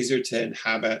a lot easier to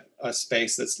inhabit a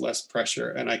space that's less pressure,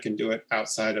 and I can do it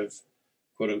outside of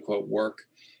quote unquote work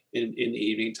in the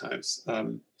evening times.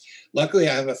 Luckily,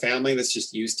 I have a family that's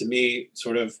just used to me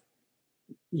sort of,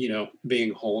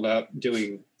 being holed up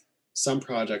doing some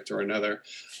project or another.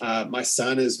 My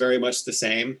son is very much the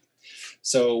same.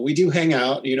 So we do hang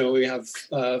out, we have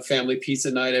family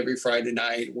pizza night every Friday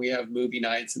night. We have movie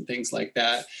nights and things like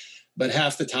that. But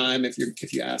half the time, if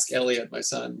you ask Elliot, my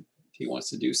son, if he wants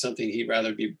to do something, he'd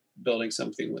rather be building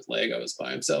something with Legos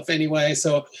by himself anyway.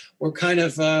 So we're kind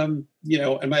of, and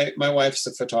my wife's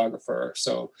a photographer.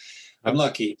 So I'm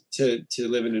lucky to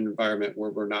live in an environment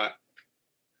where we're not,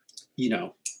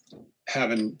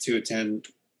 having to attend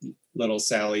little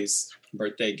Sally's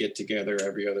birthday get together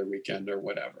every other weekend or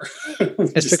whatever.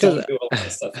 It's because do a lot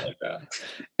of stuff like that.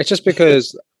 It's just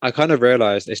because I kind of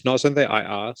realized it's not something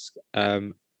I ask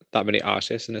that many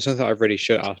artists, and it's something I really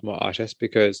should ask more artists,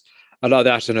 because a lot of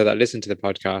the artists I know that listen to the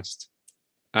podcast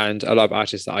and a lot of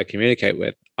artists that I communicate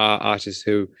with are artists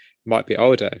who might be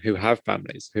older, who have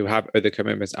families, who have other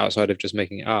commitments outside of just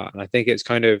making art. And I think it's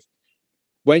kind of,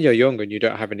 when you're young and you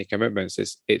don't have any commitments,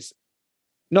 it's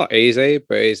not easy,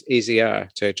 but it's easier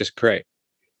to just create.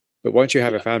 But once you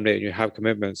have a family and you have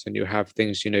commitments and you have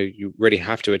things, you really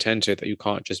have to attend to, that you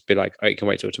can't just be like, oh, you can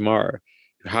wait till tomorrow.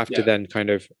 You have to then kind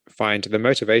of find the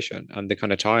motivation and the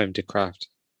kind of time to craft,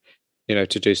 to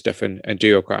do stuff and do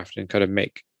your craft and kind of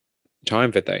make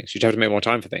time for things. You just have to make more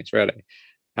time for things, really.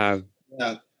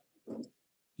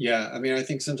 Yeah. I mean, I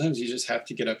think sometimes you just have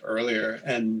to get up earlier,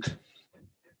 and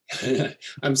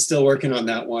I'm still working on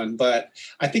that one, but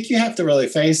I think you have to really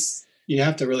face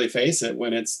it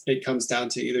when it comes down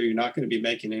to either you're not going to be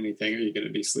making anything or you're going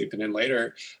to be sleeping in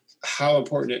later. How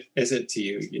important is it to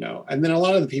you, And then a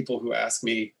lot of the people who ask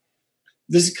me,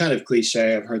 this is kind of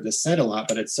cliche, I've heard this said a lot,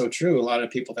 but it's so true. A lot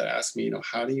of people that ask me,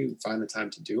 how do you find the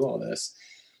time to do all this?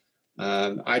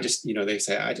 I just, they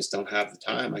say, I just don't have the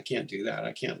time. I can't do that.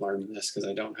 I can't learn this because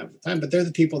I don't have the time. But they're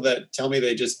the people that tell me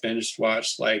they just binge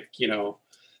watched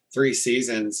 3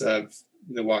 seasons of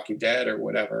The Walking Dead or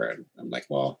whatever. And I'm like,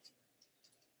 well,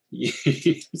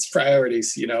 it's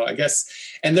priorities, I guess.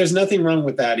 And there's nothing wrong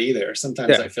with that either.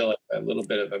 Sometimes I feel like a little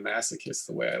bit of a masochist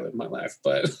the way I live my life,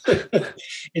 but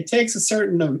it takes a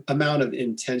certain amount of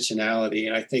intentionality.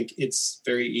 And I think it's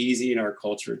very easy in our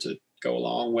culture to go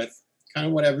along with kind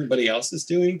of what everybody else is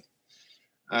doing.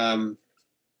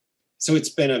 So it's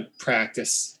been a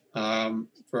practice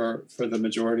for the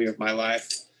majority of my life.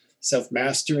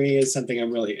 Self-mastery is something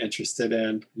I'm really interested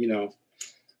in,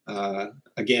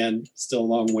 again, still a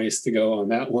long ways to go on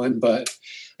that one, but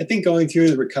I think going through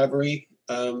the recovery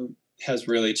has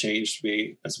really changed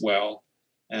me as well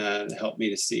and helped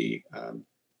me to see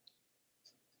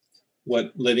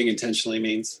what living intentionally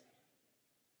means.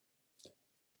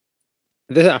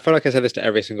 I feel like I said this to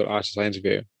every single artist I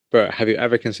interview, but have you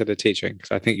ever considered teaching?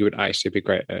 Because I think you would actually be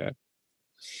great at it.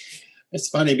 It's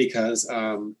funny because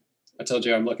I told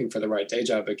you I'm looking for the right day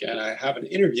job again. I have an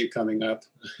interview coming up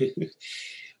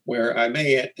where I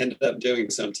may end up doing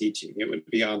some teaching. It would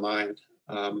be online.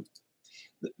 The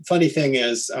funny thing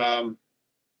is,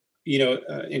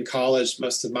 in college,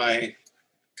 most of my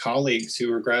colleagues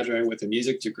who were graduating with a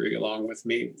music degree along with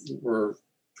me were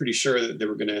pretty sure that they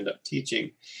were going to end up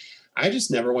teaching. I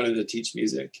just never wanted to teach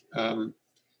music.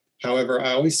 However,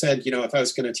 I always said, if I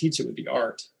was going to teach, it would be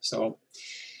art. So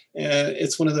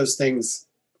it's one of those things.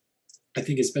 I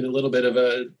think it's been a little bit of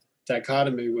a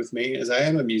dichotomy with me, as I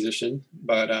am a musician,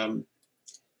 but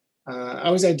I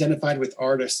was identified with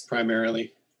artists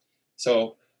primarily.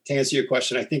 So to answer your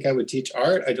question, I think I would teach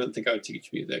art. I don't think I would teach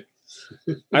music.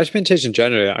 I've just been teaching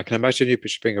generally. I can imagine you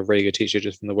just being a really good teacher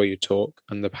just from the way you talk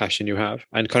and the passion you have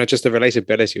and kind of just the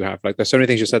relatability you have. Like there's so many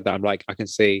things you said that I'm like, I can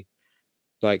see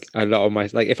like a lot of my,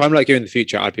 like if I'm like you in the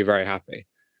future, I'd be very happy.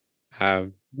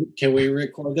 Um, Can we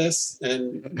record this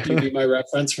and you be my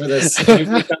reference for this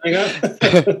interview coming up?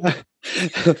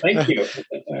 Thank you.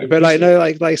 But like no,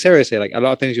 like seriously, like a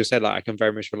lot of things you said, like I can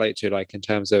very much relate to, like in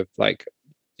terms of like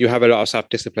you have a lot of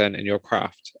self-discipline in your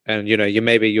craft, and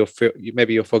you'll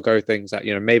forego things that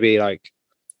maybe like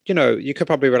you could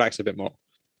probably relax a bit more.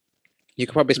 You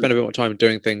could probably spend a bit more time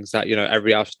doing things that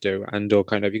everybody else do, and or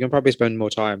kind of you can probably spend more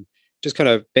time just kind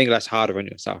of being less harder on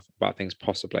yourself about things,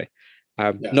 possibly.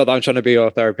 Yeah. Not that I'm trying to be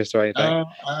your therapist or anything,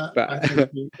 I think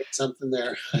but you get something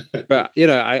there. but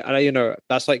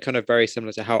that's like kind of very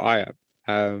similar to how I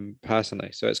am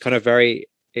personally. So it's kind of very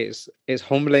it's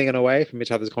humbling in a way for me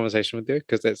to have this conversation with you,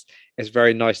 because it's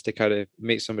very nice to kind of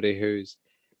meet somebody who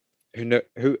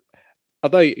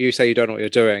although you say you don't know what you're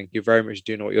doing, you very much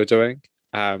do know what you're doing.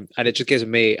 And it just gives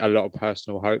me a lot of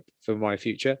personal hope for my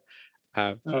future.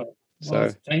 So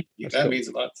thank you. That cool. means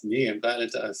a lot to me. I'm glad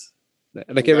it does.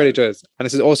 Like it really does. And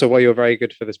this is also why you're very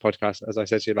good for this podcast, as I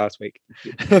said to you last week.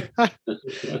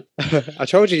 I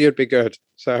told you you'd be good.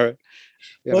 So,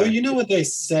 you know what they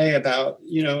say about,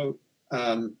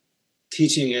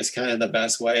 teaching is kind of the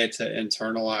best way to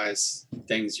internalize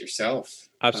things yourself.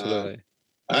 Absolutely.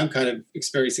 I'm kind of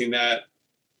experiencing that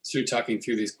through talking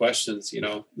through these questions.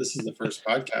 This is the first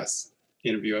podcast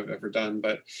interview I've ever done,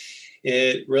 but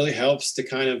it really helps to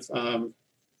kind of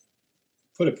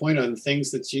put a point on things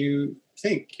that you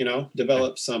think,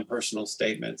 develop some personal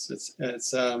statements.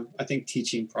 It's I think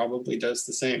teaching probably does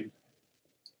the same.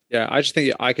 Yeah, I just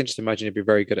think I can just imagine you'd be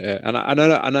very good at it. And I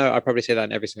know I probably say that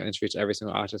in every single interview to every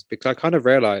single artist, because I kind of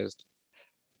realized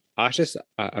artists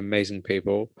are amazing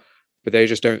people, but they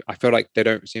just don't, I feel like they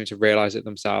don't seem to realize it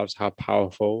themselves, how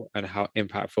powerful and how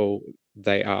impactful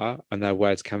they are and their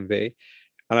words can be.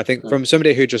 And I think from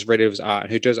somebody who just really loves art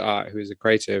and who does art, who's a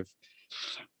creative,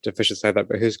 I should say that,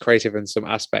 but who's creative in some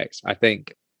aspects, I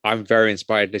think I'm very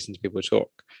inspired listening to people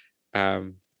talk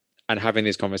and having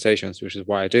these conversations, which is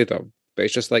why I do them. But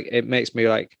it's just like, it makes me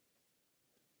like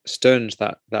stunned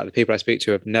that the people I speak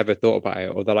to have never thought about it,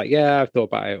 or they're like, yeah, I've thought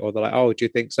about it, or they're like, oh, do you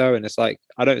think so? And it's like,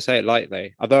 I don't say it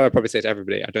lightly, although I probably say it to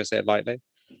everybody, I don't say it lightly,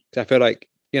 because I feel like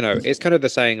it's kind of the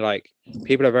saying, like,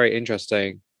 people are very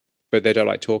interesting but they don't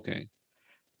like talking.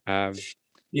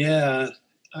 Yeah,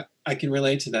 I can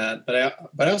relate to that, but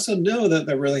I also know that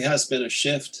there really has been a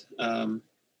shift. I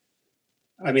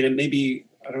mean, it maybe,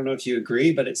 I don't know if you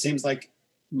agree, but it seems like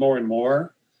more and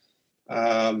more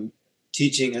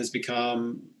teaching has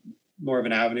become more of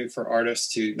an avenue for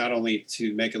artists to not only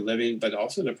to make a living, but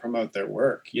also to promote their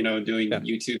work, doing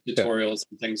YouTube tutorials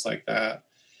and things like that.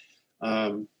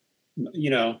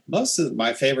 Most of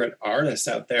my favorite artists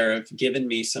out there have given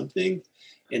me something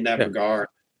in that regard,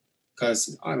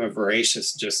 because I'm a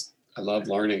voracious, I love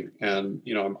learning, and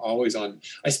I'm always on.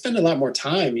 I spend a lot more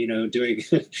time, doing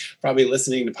probably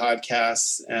listening to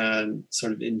podcasts and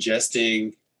sort of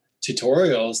ingesting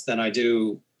tutorials than I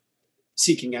do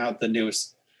seeking out the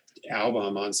newest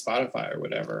album on Spotify or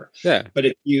whatever. Yeah. But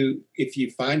if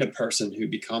you find a person who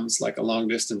becomes like a long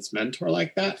distance mentor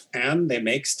like that, and they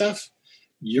make stuff,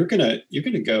 you're gonna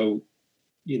go,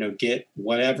 get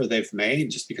whatever they've made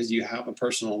just because you have a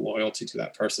personal loyalty to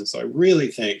that person. So I really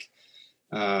think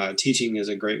teaching is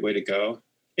a great way to go.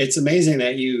 It's amazing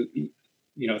that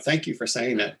thank you for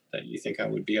saying that you think I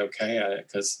would be okay at it,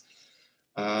 because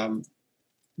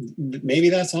maybe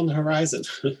that's on the horizon.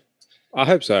 I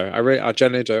hope so. I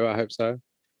genuinely do. I hope so.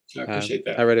 I appreciate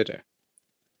that. I really do.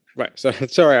 Right. So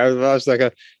sorry, I was like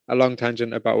a long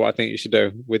tangent about what I think you should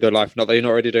do with your life. Not that you're not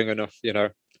already doing enough,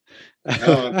 No,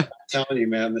 I'm telling you,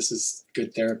 man, this is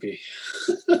good therapy.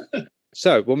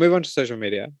 So we'll move on to social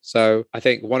media. So I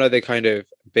think one of the kind of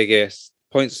biggest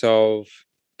points of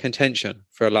contention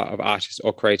for a lot of artists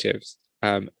or creatives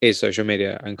is social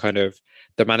media, and kind of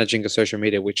the managing of social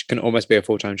media, which can almost be a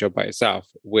full-time job by itself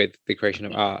with the creation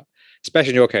of art,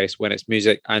 especially in your case when it's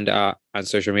music and art and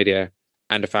social media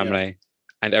and a family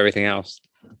and everything else.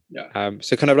 Yeah.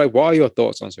 So kind of like, what are your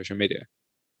thoughts on social media,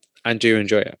 and do you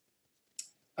enjoy it?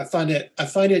 I find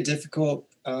it difficult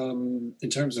in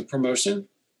terms of promotion.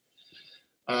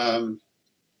 I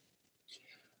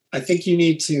think you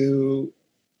need to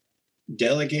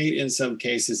delegate in some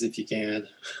cases if you can.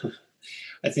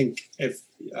 I think if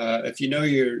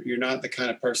you're not the kind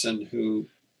of person who,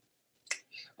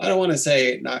 I don't want to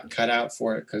say not cut out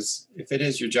for it, because if it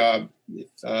is your job,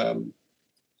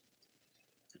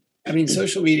 I mean,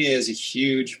 social media is a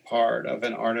huge part of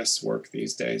an artist's work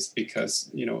these days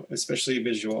because, especially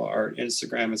visual art,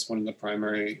 Instagram is one of the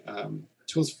primary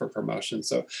tools for promotion.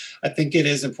 So I think it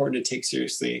is important to take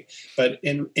seriously. But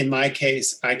in my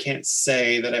case, I can't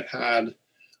say that I've had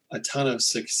a ton of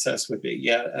success with it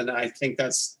yet, and I think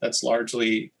that's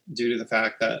largely due to the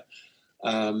fact that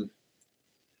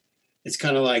it's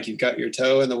kind of like you've got your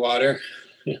toe in the water,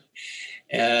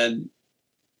 and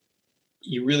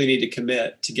you really need to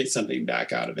commit to get something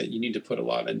back out of it. You need to put a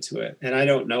lot into it. And I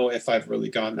don't know if I've really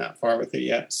gone that far with it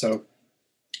yet. So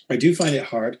I do find it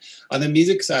hard. On the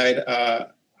music side,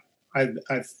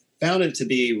 I've found it to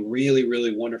be really,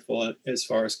 really wonderful as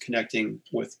far as connecting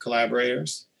with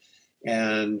collaborators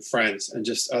and friends and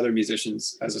just other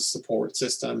musicians as a support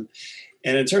system.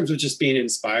 And in terms of just being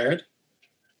inspired,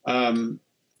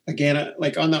 again,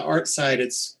 like on the art side,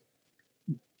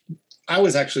 I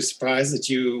was actually surprised that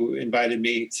you invited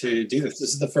me to do this. This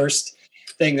is the first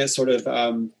thing that sort of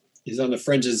is on the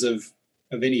fringes of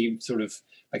any sort of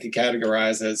I could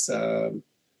categorize as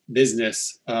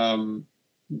business.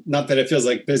 Not that it feels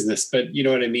like business, but you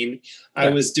know what I mean? Yeah. I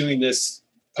was doing this,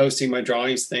 posting my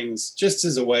drawings things just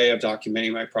as a way of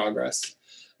documenting my progress.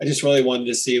 I just really wanted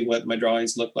to see what my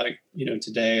drawings look like,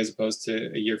 today as opposed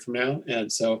to a year from now.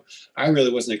 And so I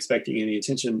really wasn't expecting any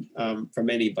attention from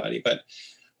anybody, but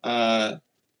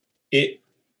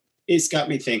it's got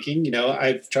me thinking.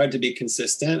 I've tried to be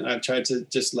consistent. I've tried to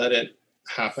just let it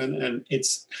happen, and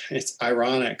it's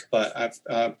ironic, but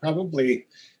I've probably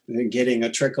been getting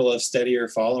a trickle of steadier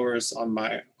followers on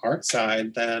my art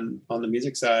side than on the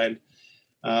music side,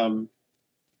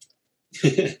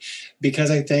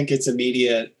 because I think it's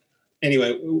immediate.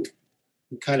 Anyway, I'm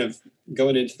kind of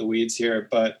going into the weeds here,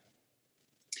 but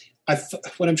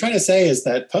what I'm trying to say is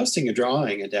that posting a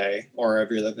drawing a day or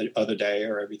every other day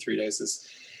or every 3 days is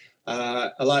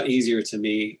a lot easier to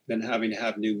me than having to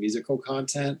have new musical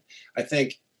content. I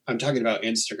think I'm talking about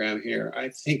Instagram here. I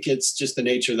think it's just the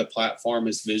nature of the platform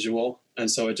is visual. And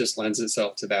so it just lends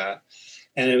itself to that.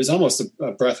 And it was almost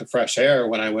a breath of fresh air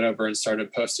when I went over and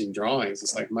started posting drawings.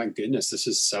 It's like, my goodness, this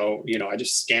is so, I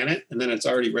just scan it and then it's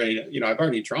already ready to, I've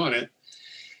already drawn it.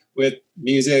 With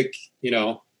music,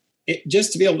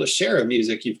 just to be able to share a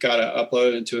music, you've got to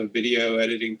upload it into a video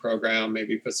editing program,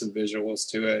 maybe put some visuals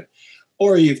to it,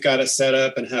 or you've got to set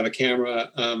up and have a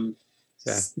camera,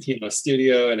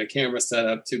 studio and a camera set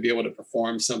up to be able to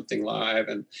perform something live.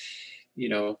 And,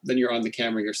 then you're on the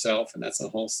camera yourself, and that's a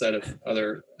whole set of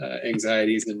other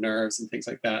anxieties and nerves and things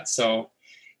like that. So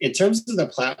in terms of the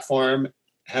platform,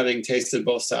 having tasted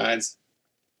both sides,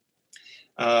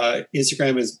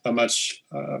 Instagram is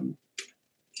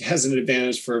has an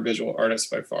advantage for a visual artist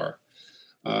by far.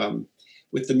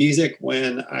 With the music,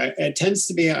 it tends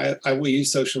to be, I will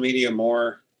use social media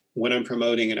more when I'm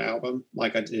promoting an album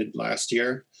like I did last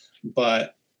year,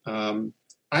 but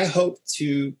I hope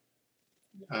to,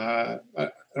 I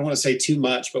don't want to say too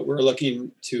much, but we're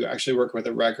looking to actually work with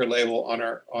a record label on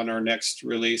our next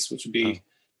release, which would be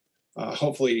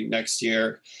hopefully next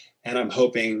year. And I'm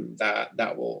hoping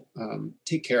that will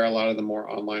take care of a lot of the more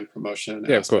online promotion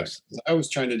aspects. Of course. I was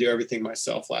trying to do everything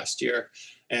myself last year,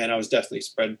 and I was definitely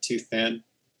spread too thin.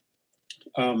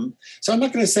 So I'm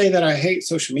not going to say that I hate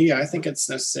social media. I think it's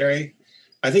necessary.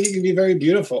 I think it can be very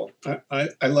beautiful.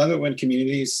 I love it when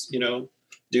communities,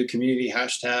 do community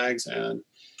hashtags and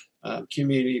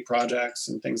community projects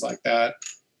and things like that.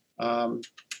 But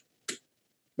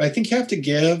I think you have to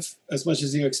give as much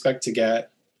as you expect to get.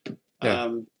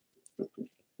 Yeah.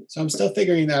 So I'm still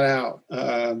figuring that out.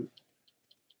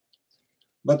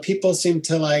 But people seem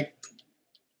to like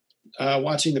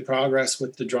watching the progress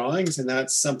with the drawings, and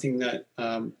that's something that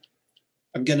I'm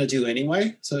going to do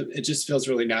anyway. So it just feels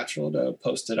really natural to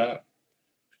post it up.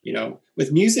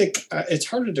 With music, it's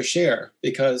harder to share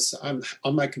because I'm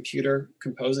on my computer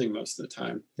composing most of the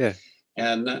time. Yeah.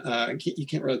 And you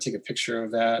can't really take a picture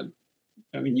of that.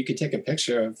 I mean, you could take a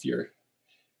picture of your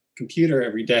computer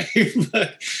every day,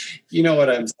 but you know what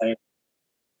I'm saying.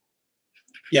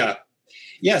 Yeah.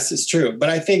 Yes, it's true. But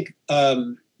I think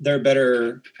there are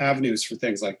better avenues for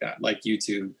things like that, like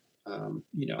YouTube.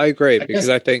 I agree, because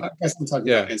I think I'm talking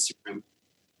about Instagram.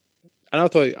 And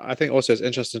I think also it's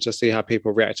interesting to see how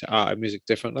people react to art and music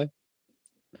differently.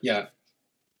 Yeah.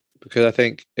 Because I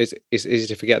think it's easy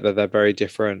to forget that they're very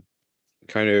different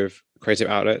kind of creative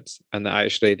outlets, and that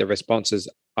actually the responses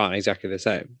aren't exactly the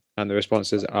same. And the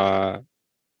responses are,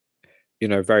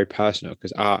 very personal,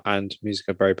 because art and music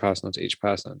are very personal to each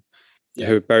person.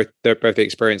 Yeah. They're both the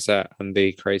experiencer and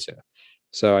the creator.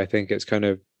 So I think it's kind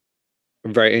of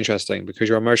very interesting, because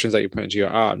your emotions that you put into your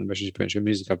art and emotions you put into your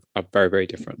music are very, very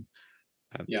different.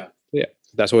 Yeah. Yeah.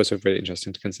 That's also really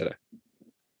interesting to consider.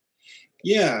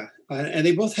 Yeah, and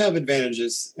they both have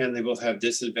advantages and they both have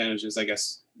disadvantages, I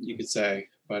guess you could say.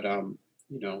 But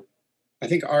you know, I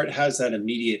think art has that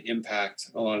immediate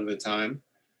impact a lot of the time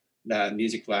that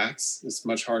music lacks. It's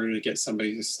much harder to get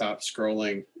somebody to stop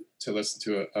scrolling to listen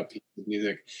to a piece of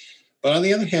music. But on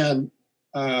the other hand,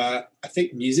 I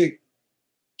think music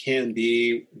can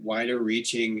be wider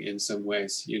reaching in some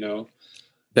ways, Yeah.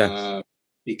 uh,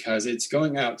 because it's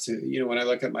going out to, when I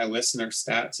look at my listener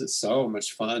stats, it's so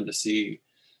much fun to see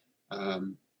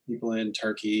people in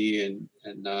Turkey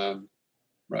and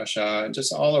Russia and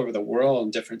just all over the world,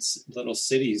 in different little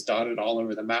cities dotted all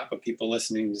over the map of people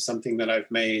listening to something that I've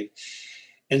made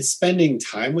and spending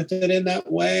time with it in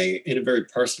that way, in a very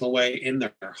personal way, in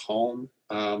their home.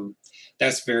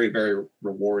 That's very, very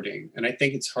rewarding. And I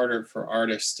think it's harder for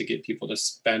artists to get people to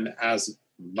spend as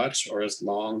much or as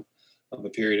long of a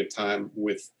period of time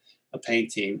with a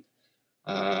painting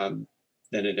um,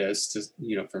 than it is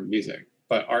to, for music.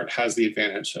 But art has the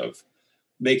advantage of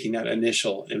making that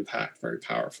initial impact very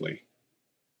powerfully,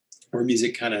 where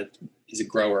music kind of is a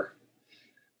grower.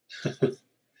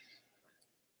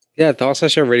 Yeah, that's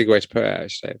actually a really good way to put it,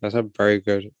 actually. That's a very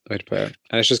good way to put it.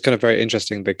 And it's just kind of very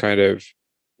interesting the kind of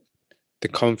the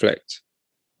conflict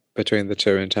between the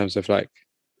two in terms of like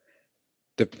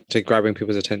to grabbing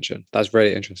people's attention. That's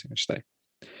really interesting, actually.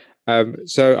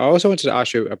 So I also wanted to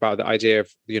ask you about the idea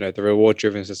of, the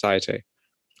reward-driven society.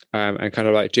 And kind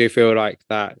of like, do you feel like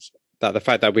that the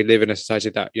fact that we live in a society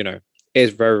that,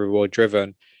 is very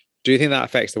reward-driven, do you think that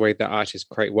affects the way that artists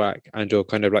create work and or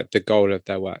kind of like the goal of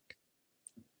their work?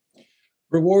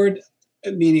 Reward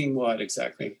meaning what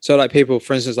exactly? So like people,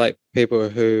 for instance, like people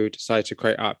who decide to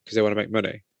create art because they want to make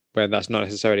money, when that's not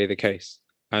necessarily the case.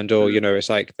 And or, Mm. it's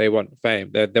like they want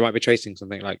fame. They might be chasing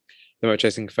something like they might be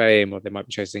chasing fame or they might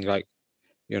be chasing like,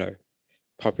 you know,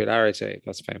 popularity.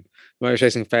 That's fame. They might be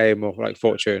chasing fame or like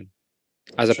fortune,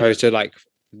 as Sure. opposed to like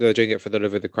they're doing it for the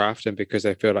love of the craft and because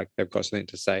they feel like they've got something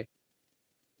to say.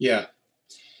 Yeah.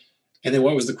 And then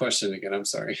what was the question again? I'm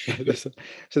sorry.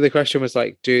 So the question was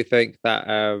like, do you think that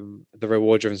the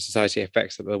reward driven society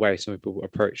affects the way some people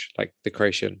approach like the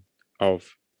creation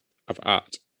of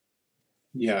art?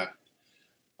 Yeah.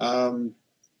 Um,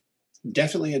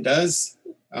 Definitely it does.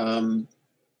 Um,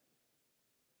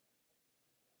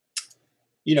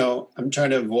 I'm trying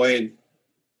to avoid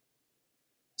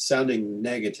sounding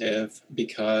negative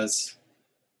because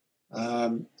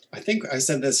I think I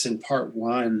said this in part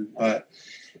one, but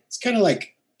it's kind of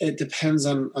like it depends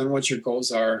on what your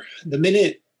goals are. The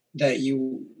minute that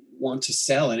you want to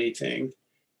sell anything,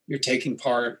 you're taking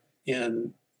part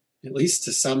in, at least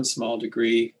to some small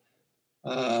degree,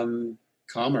 um,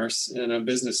 commerce in a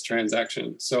business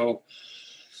transaction. So,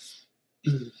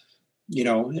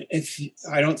 if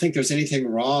I don't think there's anything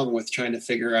wrong with trying to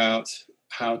figure out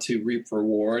how to reap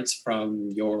rewards from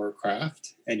your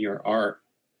craft and your art.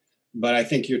 But I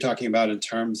think you're talking about in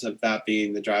terms of that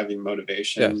being the driving Yes.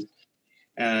 motivation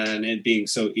and it being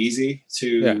so easy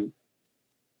Yeah. to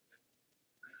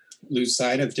lose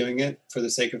sight of doing it for the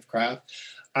sake of craft.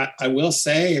 I will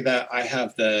say that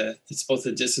it's both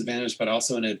a disadvantage but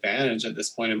also an advantage at this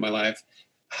point in my life,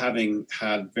 having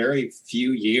had very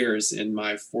few years in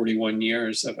my 41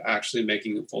 years of actually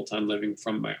making a full-time living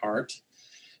from my art.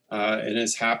 It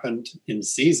has happened in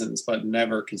seasons, but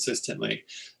never consistently.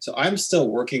 So I'm still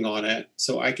working on it.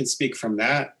 So I can speak from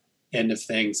that end of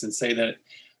things and say that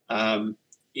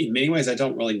in many ways, I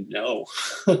don't really know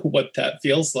what that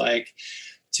feels like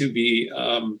to be.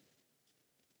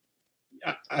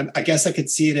 I guess I could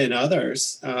see it in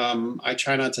others. I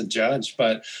try not to judge,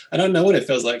 but I don't know what it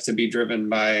feels like to be driven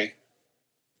by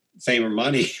fame or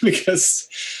money because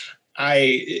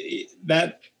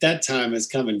that time has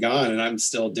come and gone, and I'm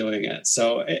still doing it.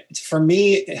 So for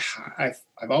me, I've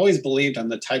always believed I'm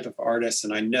the type of artist,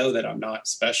 and I know that I'm not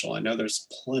special. I know there's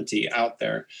plenty out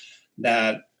there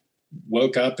that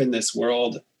woke up in this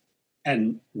world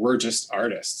and we're just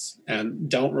artists and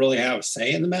don't really have a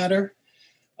say in the matter.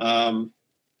 Um,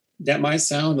 that might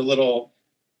sound a little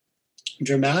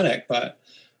dramatic, but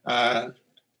uh,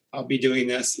 I'll be doing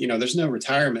this. There's no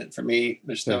retirement for me.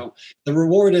 Yeah. The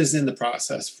reward is in the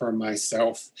process for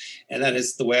myself. And that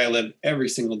is the way I live every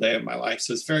single day of my life.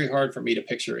 So it's very hard for me to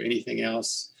picture anything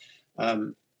else.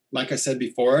 Like I said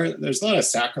before, there's a lot of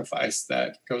sacrifice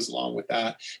that goes along with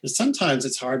that. And sometimes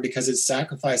it's hard because it's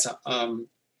sacrifice. I'm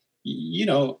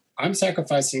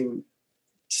sacrificing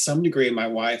to some degree my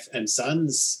wife and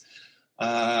son's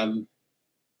um,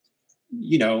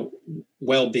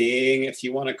 well-being, if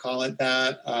you want to call it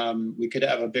that. We could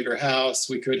have a bigger house.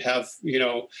 We could have,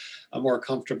 a more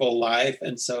comfortable life.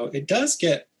 And so it does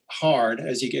get hard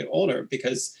as you get older,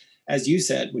 because as you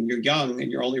said, when you're young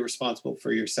and you're only responsible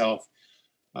for yourself,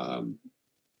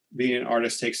 being an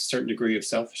artist takes a certain degree of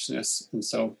selfishness. And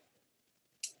so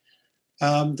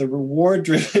the reward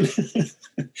driven,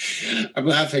 I'm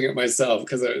laughing at myself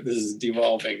because this is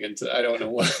devolving into, I don't know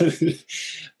what,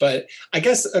 but I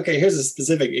guess, okay, here's a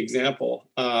specific example.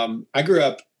 I grew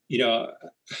up in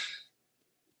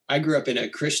a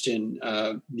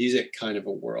Christian music kind of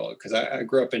a world, because I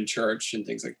grew up in church and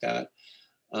things like that.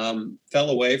 Fell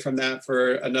away from that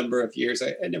for a number of years.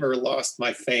 I never lost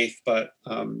my faith, but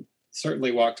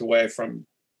certainly walked away from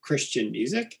Christian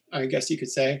music, I guess you could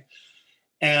say.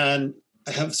 And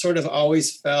I have sort of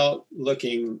always felt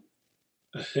looking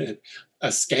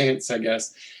askance, I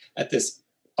guess, at this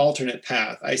alternate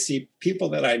path. I see people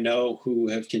that I know who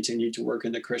have continued to work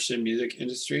in the Christian music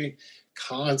industry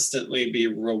constantly be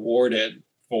rewarded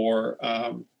for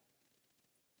I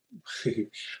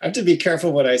have to be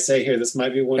careful what I say here. This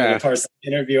might be one of the parts of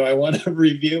the interview I want to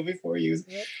review before you.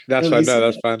 That's fine. No,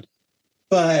 that's fine.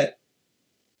 But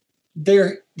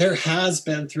there has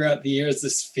been throughout the years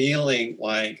this feeling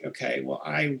like, okay, well,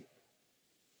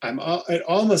 it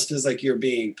almost feels like you're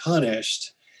being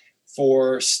punished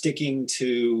for sticking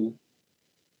to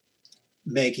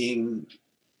making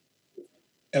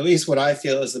at least what I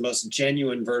feel is the most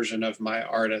genuine version of my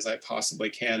art as I possibly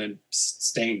can, and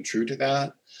staying true to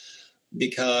that.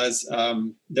 Because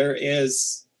there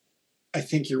is, I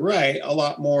think you're right, a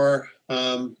lot more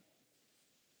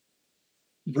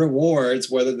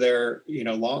rewards, whether they're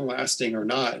long lasting or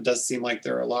not. It does seem like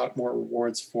there are a lot more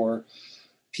rewards for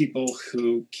people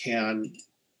who can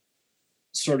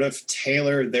sort of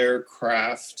tailor their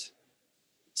craft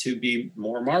to be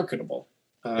more marketable.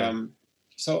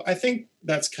 So I think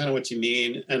that's kind of what you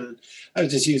mean. And I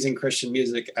was just using Christian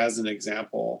music as an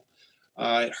example.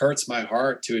 It hurts my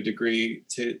heart to a degree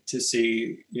to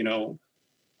see, the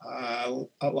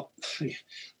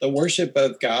worship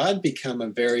of God become a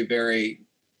very, very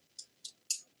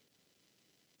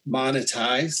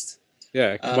monetized,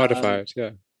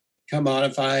 commodified,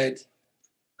 commodified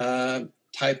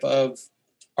type of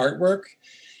artwork.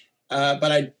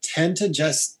 But I tend to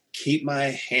just keep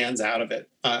my hands out of it.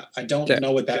 I don't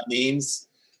know what that means.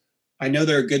 I know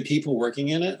there are good people working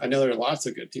in it. I know there are lots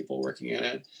of good people working in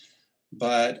it,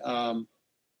 but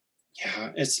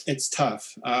it's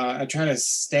tough. I try to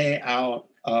stay out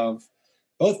of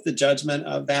both the judgment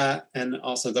of that and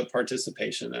also the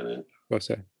participation in it. Well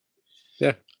said.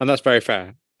 Yeah, and that's very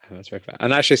fair.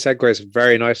 And actually segues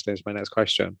very nicely into my next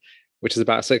question, which is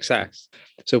about success.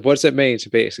 So what does it mean to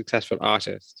be a successful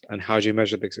artist, and how do you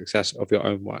measure the success of your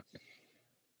own work?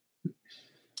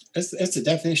 It's a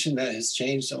definition that has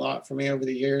changed a lot for me over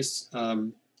the years.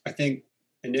 I think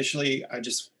initially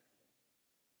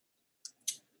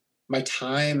my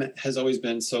time has always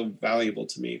been so valuable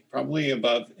to me, probably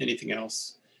above anything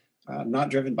else. Not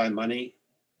driven by money,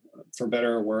 for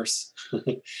better or worse,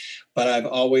 but I've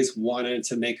always wanted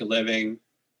to make a living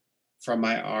from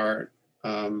my art,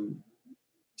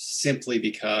 simply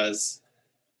because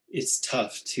it's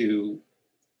tough to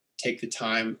take the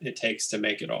time it takes to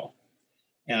make it all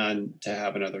and to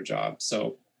have another job.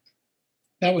 So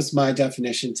that was my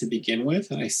definition to begin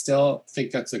with, and I still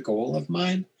think that's a goal of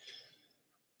mine.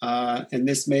 And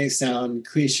this may sound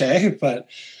cliche, but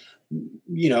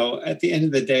at the end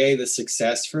of the day, the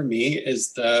success for me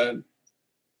is the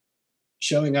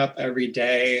showing up every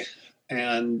day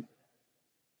and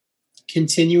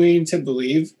continuing to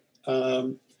believe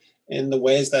in the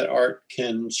ways that art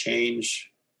can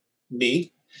change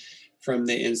me from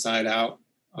the inside out.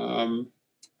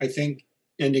 I think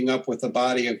ending up with a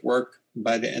body of work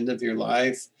by the end of your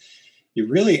life, you're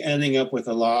really ending up with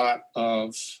a lot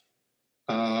of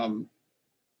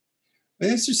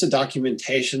it's just a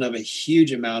documentation of a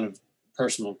huge amount of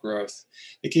personal growth.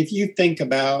 Like, if you think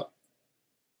about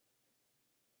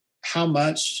how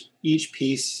much each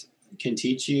piece can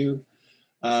teach you,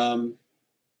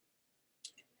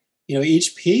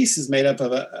 each piece is made up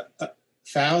of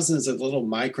thousands of little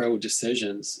micro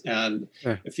decisions. And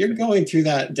if you're going through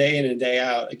that day in and day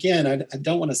out, again, I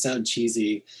don't want to sound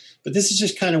cheesy, but this is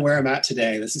just kind of where I'm at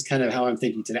today. This is kind of how I'm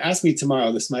thinking today. Ask me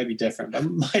tomorrow, this might be different. But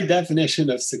my definition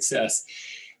of success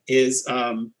is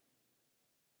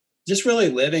just really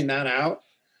living that out.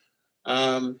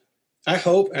 I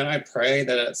hope and I pray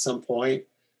that at some point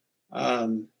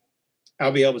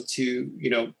I'll be able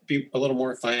to, be a little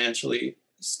more financially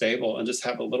stable and just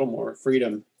have a little more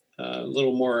freedom, a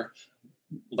little more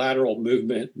lateral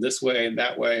movement this way and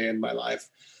that way in my life.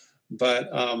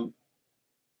 But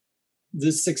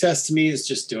the success to me is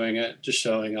just doing it, just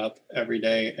showing up every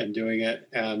day and doing it.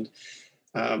 And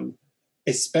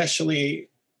especially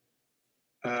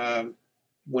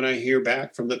when I hear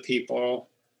back from the people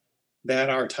that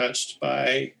are touched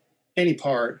by any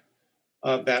part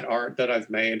of that art that I've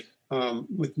made.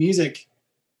 With music,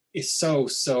 it's so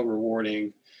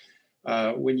rewarding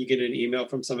when you get an email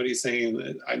from somebody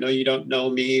saying, "I know you don't know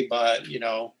me, but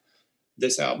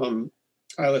this album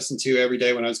I listened to every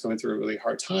day when I was going through a really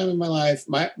hard time in my life."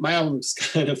 My album's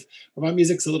or my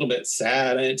music's a little bit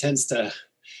sad, and it tends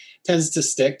to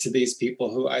stick to these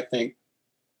people who I think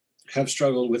have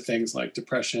struggled with things like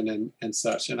depression and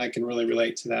such, and I can really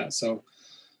relate to that. So,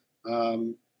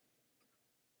 um,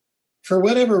 for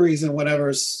whatever reason,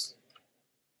 whatever's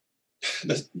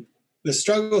the the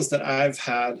struggles that I've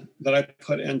had that I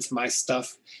put into my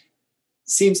stuff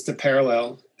seems to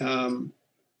parallel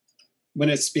when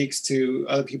it speaks to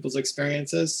other people's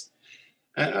experiences.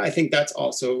 I think that's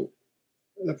also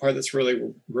the part that's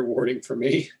really rewarding for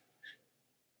me.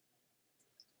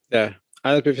 Yeah,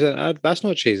 100%. That's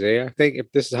not cheesy. I think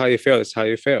if this is how you feel, it's how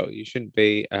you feel. You shouldn't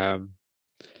be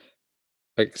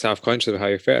like self-conscious of how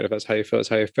you feel. If that's how you feel, it's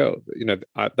how you feel.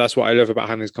 That's what I love about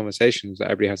having these conversations. That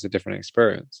everybody has a different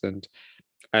experience, and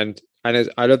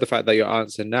I love the fact that your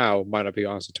answer now might not be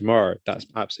your answer tomorrow. That's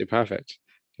absolutely perfect.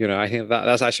 I think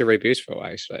that's actually really beautiful.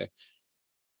 Actually,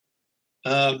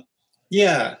 Um,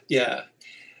 yeah, yeah.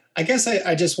 I guess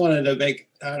I just wanted to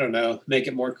make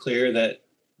it more clear that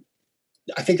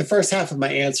I think the first half of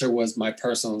my answer was my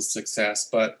personal success,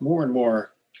 but more and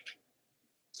more,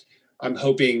 I'm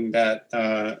hoping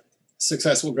that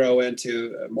success will grow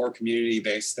into a more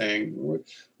community-based thing.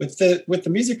 With the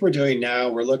music we're doing now,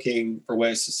 we're looking for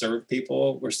ways to serve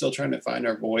people. We're still trying to find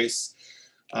our voice,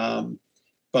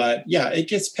 but yeah, it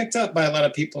gets picked up by a lot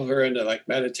of people who are into like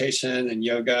meditation and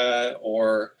yoga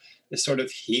or this sort of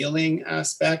healing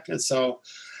aspect. And so,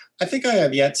 I think I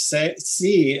have yet to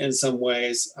see in some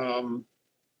ways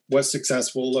what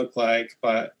success will look like,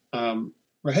 but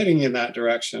we're heading in that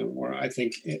direction where I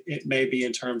think it may be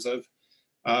in terms of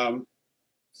um,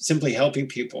 simply helping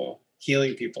people,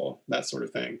 healing people, that sort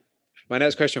of thing. my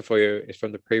next question for you is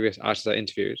from the previous artist I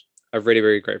interviewed, a really,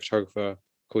 really great photographer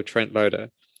called Trent Loader,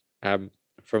 um,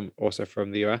 from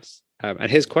the US. And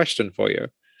his question for you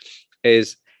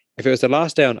is, if it was the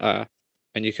last day on Earth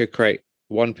and you could create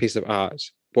one piece of art,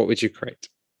 what would you create?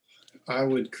 I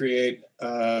would create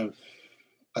a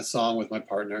song with my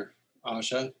partner,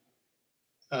 Asha.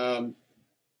 Um,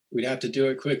 we'd have to do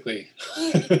it quickly.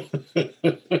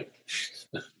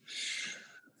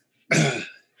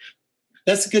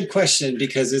 That's a good question,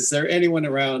 because is there anyone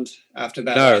around after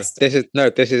that No, last? this is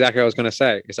exactly what I was going to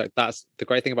say. It's like that's the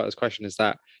great thing about this question is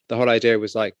that the whole idea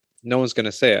was like no one's going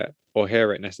to see it or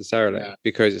hear it necessarily Yeah.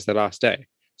 because it's the last day.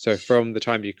 So from the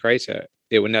time you create it,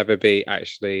 it will never be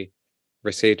actually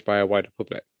received by a wider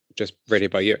public, just really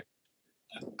by you.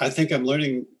 I think I'm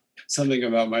learning something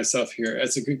about myself here.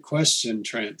 It's a good question,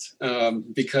 Trent,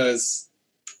 because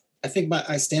I think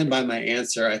I stand by my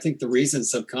answer. I think the reason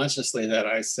subconsciously that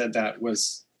I said that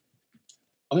was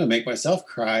I'm going to make myself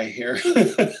cry here.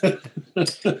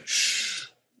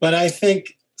 But I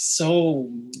think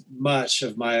so much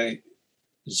of my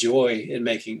joy in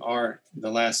making art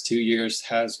the last 2 years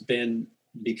has been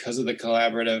because of the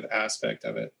collaborative aspect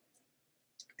of it.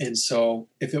 And so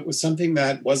if it was something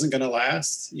that wasn't going to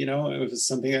last, it was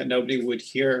something that nobody would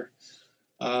hear,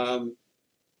 um,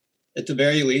 at the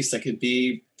very least, I could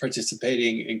be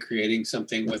participating in creating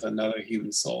something with another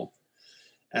human soul.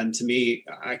 And to me,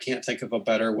 I can't think of a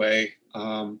better way.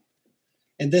 And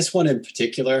this one in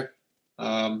particular,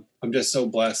 I'm just so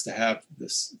blessed to have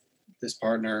this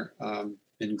partner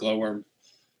in Glowworm.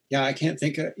 Yeah, I can't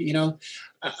think of,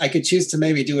 I could choose to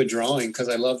maybe do a drawing because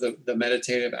I love the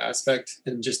meditative aspect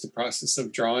and just the process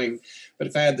of drawing. But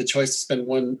if I had the choice to spend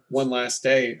one last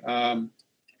day,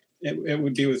 it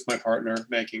would be with my partner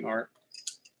making art.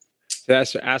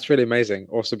 That's really amazing.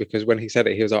 Also, because when he said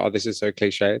it, he was like, "Oh, this is so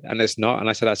cliched," and it's not. And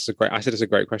I said, it's a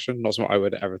great question. Not something I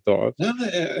would have ever thought of." No,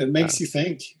 it makes you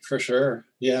think for sure.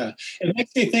 Yeah. It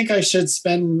makes me think I should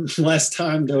spend less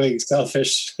time doing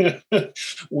selfish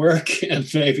work and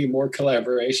maybe more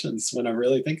collaborations when I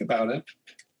really think about it.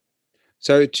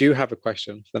 So, do you have a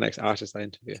question for the next artist I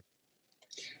interview?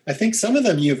 I think some of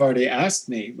them you've already asked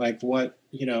me, like what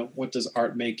does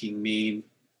art making mean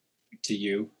to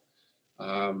you?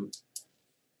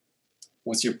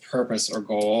 What's your purpose or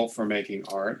goal for making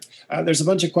art? There's a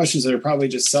bunch of questions that are probably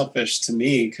just selfish to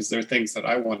me because they're things that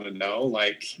I want to know,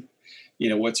 like,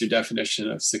 what's your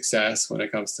definition of success when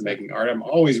it comes to making art? I'm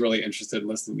always really interested in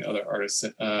listening to other artists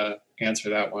answer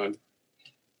that one,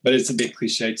 but it's a bit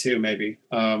cliche too, maybe.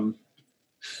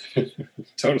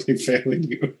 Totally failing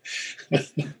you.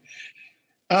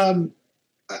 um,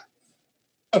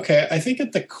 Okay, I think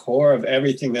at the core of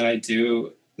everything that I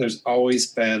do, there's always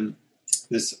been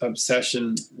this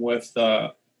obsession with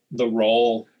the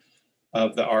role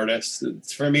of the artist.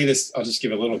 For me, this I'll just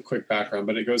give a little quick background,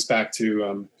 but it goes back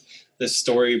to this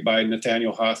story by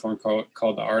Nathaniel Hawthorne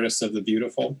called "The Artist of the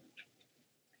Beautiful,"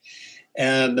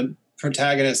 and the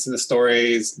protagonist in the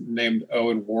story is named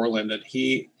Owen Warland, and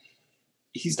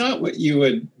he's not what you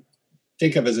would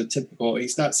think of as a typical.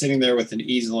 He's not sitting there with an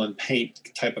easel and paint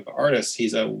type of artist.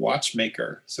 He's a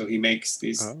watchmaker, so he makes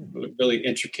these really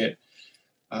intricate.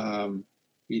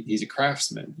 He's a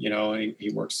craftsman, and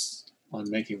he works on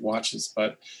making watches.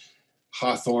 But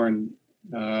Hawthorne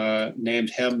named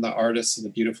him the artist of the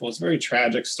beautiful. It's a very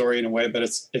tragic story in a way, but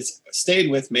it's stayed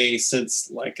with me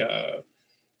since like a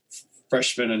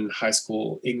freshman in high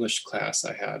school English class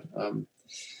I had,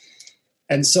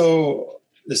 and so.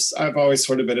 I've always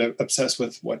sort of been obsessed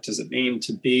with what does it mean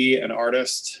to be an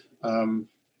artist?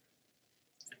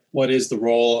 What is the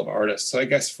role of artists? So I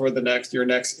guess for your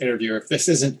next interview, if this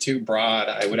isn't too broad,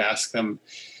 I would ask them,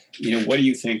 what do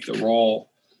you think the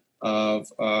role of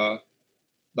the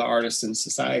artist in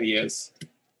society is?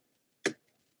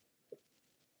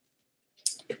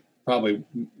 Probably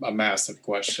a massive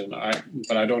question,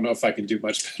 but I don't know if I can do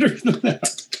much better than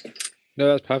that. No,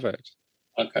 that's perfect.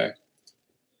 Okay.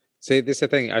 See, this is the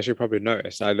thing, as you probably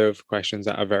noticed, I love questions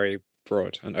that are very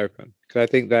broad and open because I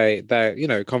think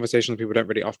they're conversational people don't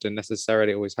really often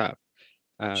necessarily always have.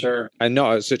 Sure. And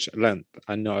not at such length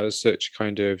and not at such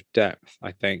kind of depth,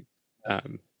 I think.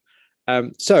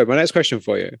 So my next question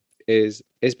for you is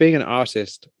being an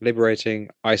artist liberating,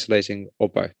 isolating, or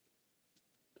both?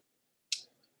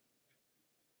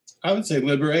 I would say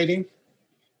liberating.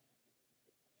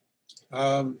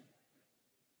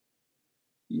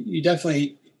 You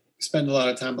definitely spend a lot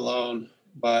of time alone,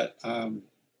 but I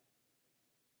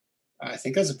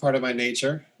think that's a part of my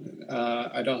nature.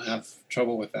 I don't have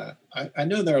trouble with that. I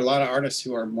know there are a lot of artists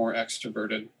who are more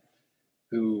extroverted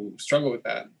who struggle with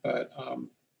that, but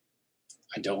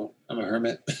I don't. I'm a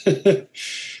hermit.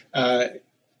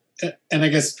 And I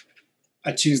guess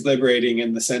I choose liberating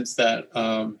in the sense that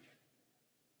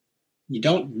you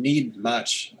don't need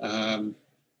much.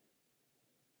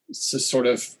 It's a sort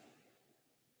of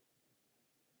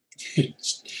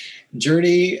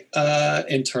journey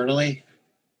internally.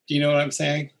 Do you know what I'm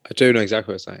saying? I do know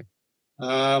exactly what you're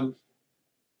saying.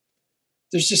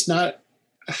 There's just not.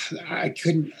 I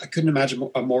couldn't imagine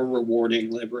a more rewarding,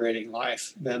 liberating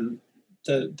life than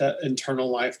the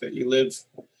internal life that you live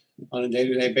on a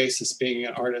day-to-day basis. Being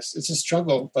an artist, it's a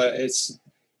struggle, but it's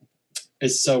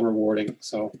so rewarding.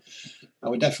 So I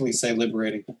would definitely say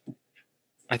liberating.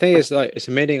 I think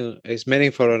it's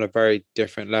meaningful on a very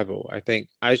different level. I think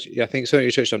something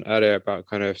you touched on earlier about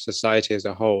kind of society as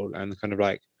a whole and kind of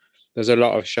like there's a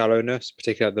lot of shallowness,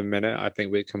 particularly at the minute, I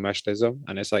think with commercialism.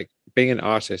 And it's like being an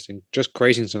artist and just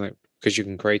creating something because you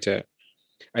can create it.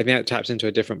 I think that taps into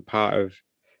a different part of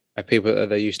people that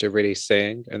they're used to really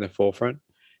seeing in the forefront.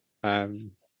 So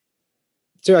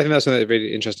I think that's something that's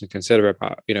really interesting to consider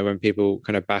about, when people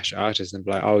kind of bash artists and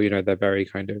be like, oh, they're very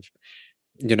kind of,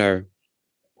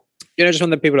 just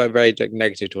one of the people that are very like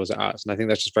negative towards the arts. And I think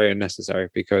that's just very unnecessary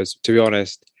because to be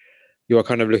honest, you are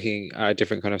kind of looking at a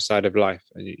different kind of side of life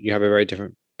and you have a very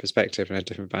different perspective and a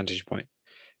different vantage point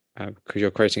because you're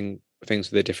creating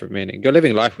things with a different meaning. You're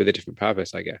living life with a different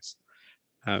purpose, I guess.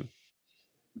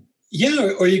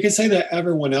 Yeah, or you could say that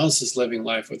everyone else is living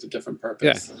life with a different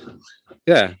purpose.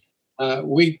 Yeah.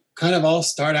 We kind of all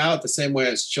start out the same way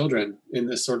as children in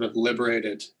this sort of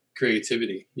liberated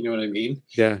creativity. You know what I mean?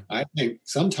 Yeah. I think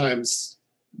sometimes,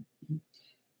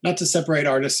 not to separate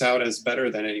artists out as better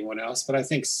than anyone else, but I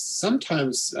think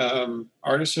sometimes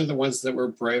artists are the ones that were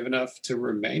brave enough to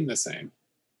remain the same.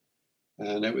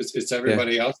 And it's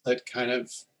everybody else that kind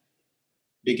of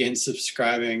begins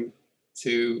subscribing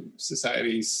to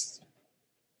society's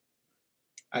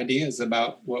ideas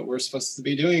about what we're supposed to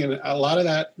be doing. And a lot of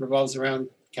that revolves around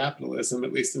capitalism,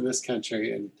 at least in this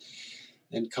country,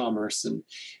 and commerce. And,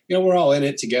 we're all in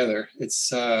it together. It's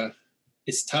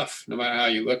tough no matter how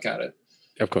you look at it.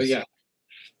 Of course. But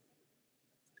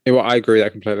well, I agree with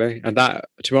that completely. And that,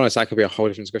 to be honest, that could be a whole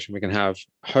different discussion we can have.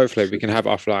 Hopefully we can have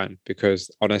offline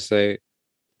because honestly,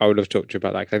 I would love to talk to you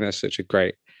about that. I think that's such a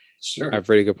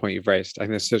really good point you've raised. I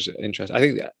think that's such an interest. I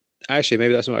think that actually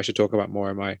maybe that's what I should talk about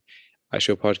more in my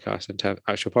actual podcast and the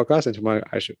actual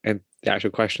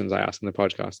questions I ask in the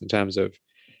podcast in terms of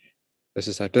this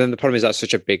is like, but then the problem is that's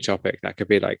such a big topic that could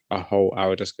be like a whole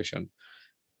hour discussion.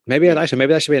 Maybe that should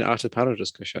be an artist panel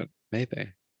discussion.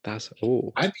 Maybe that's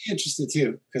all. I'd be interested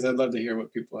too because I'd love to hear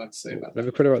what people have to say about Let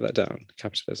me quickly write that down.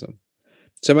 Capitalism.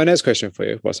 So my next question for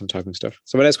you, whilst I'm typing stuff.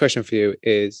 So my next question for you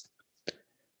is,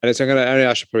 and I'm going to only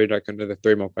ask you probably like another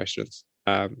 3 more questions.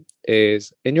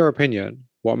 Is in your opinion,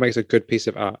 what makes a good piece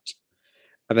of art?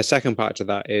 And the second part to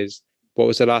that is, what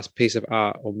was the last piece of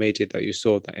art or media that you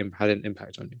saw that had an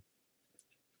impact on you?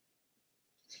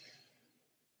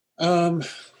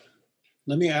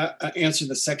 Let me answer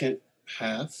the second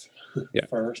half Yeah.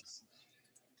 first.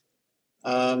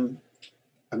 I'm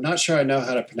not sure I know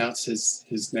how to pronounce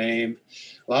his name.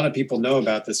 A lot of people know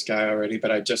about this guy already,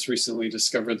 but I just recently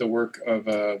discovered the work of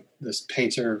this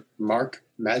painter, Marc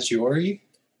Maggiore,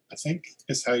 I think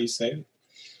is how you say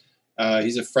it.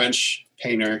 He's a French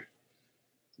painter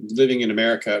living in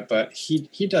America, but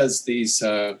he does these.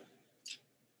 I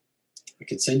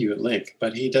can send you a link,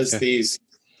 but he does these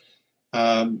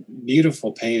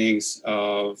beautiful paintings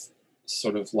of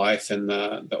sort of life in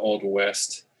the Old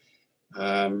West.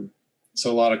 So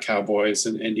a lot of cowboys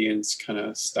and Indians kind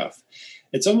of stuff.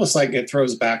 It's almost like it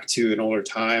throws back to an older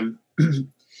time.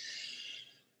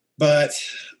 But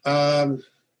I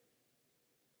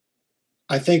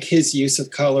think his use of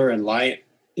color and light,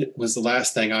 it was the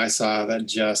last thing I saw that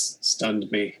just stunned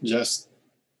me. Just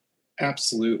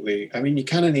absolutely. I mean, you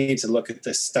kind of need to look at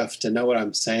this stuff to know what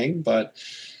I'm saying, but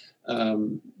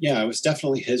yeah, it was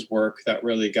definitely his work that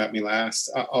really got me last.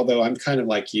 Although I'm kind of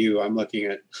like you, I'm looking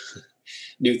at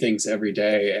new things every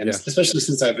day, and especially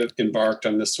since I've embarked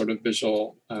on this sort of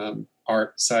visual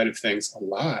art side of things a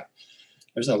lot.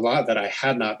 There's a lot that I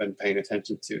had not been paying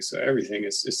attention to, so everything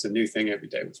is just a new thing every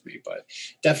day with me. But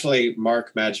definitely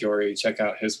Marc Maggiore, check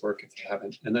out his work if you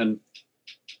haven't. And then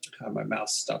my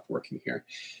mouse stopped working here.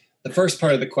 The first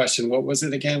part of the question, what was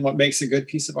it again? What makes a good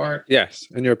piece of art? Yes,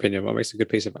 in your opinion, what makes a good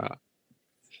piece of art?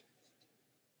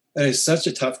 That is such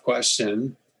a tough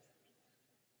question.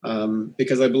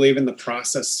 Because I believe in the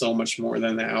process so much more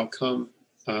than the outcome.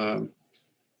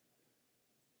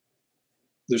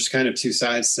 There's kind of two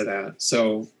sides to that.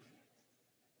 So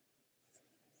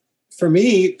for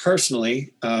me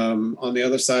personally, on the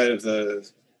other side of the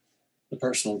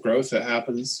personal growth that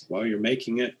happens while you're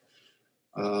making it,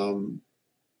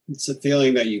 it's a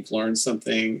feeling that you've learned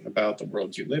something about the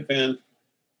world you live in.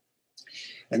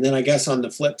 And then I guess on the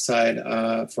flip side,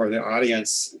 for the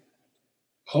audience,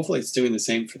 hopefully it's doing the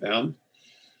same for them.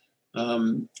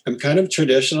 I'm kind of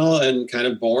traditional and kind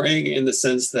of boring in the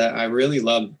sense that I really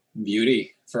love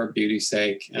beauty for beauty's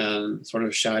sake and sort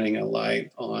of shining a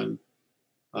light on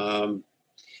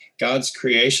God's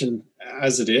creation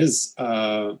as it is,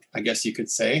 I guess you could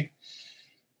say.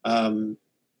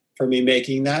 For me,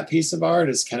 making that piece of art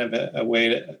is kind of a way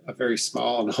to, a very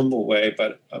small and humble way,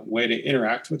 but a way to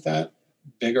interact with that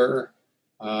bigger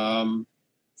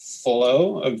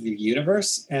flow of the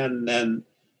universe. And then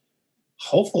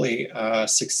hopefully a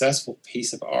successful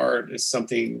piece of art is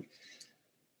something,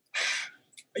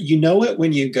 you know it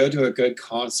when you go to a good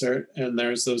concert and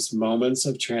there's those moments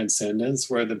of transcendence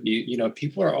where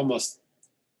people are almost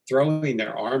throwing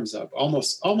their arms up,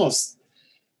 almost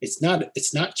it's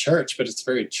not church, but it's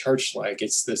very church-like.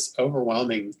 It's this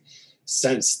overwhelming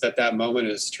sense that moment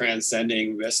is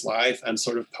transcending this life and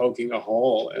sort of poking a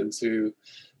hole into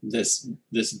this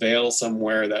veil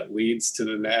somewhere that leads to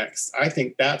the next. I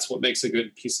think that's what makes a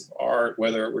good piece of art,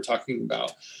 whether we're talking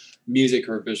about music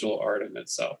or visual art in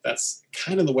itself. That's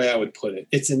kind of the way I would put it.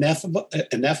 It's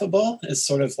ineffable. It's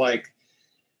sort of like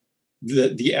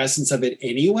the essence of it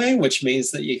anyway, which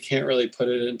means that you can't really put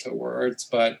it into words,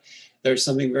 but there's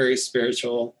something very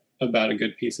spiritual about a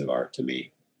good piece of art to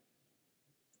me.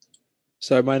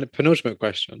 So my penultimate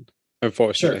question,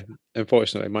 unfortunately,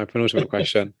 my penultimate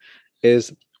question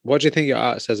is, what do you think your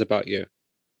art says about you?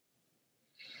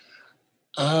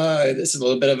 This is a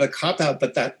little bit of a cop-out,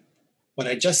 but that what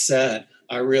I just said,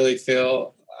 I really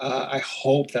feel, I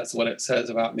hope that's what it says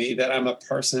about me, that I'm a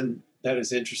person that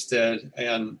is interested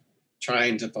in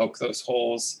trying to poke those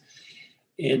holes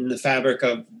in the fabric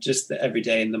of just the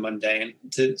everyday and the mundane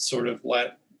to sort of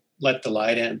let the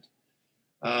light in.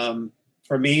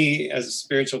 For me, as a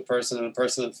spiritual person and a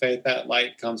person of faith, that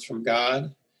light comes from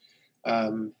God.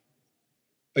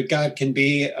 But God can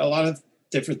be a lot of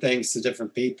different things to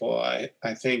different people, I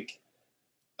think.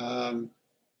 But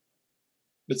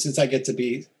since I get to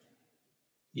be,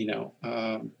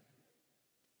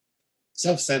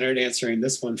 self-centered answering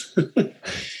this one,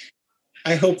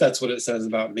 I hope that's what it says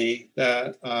about me,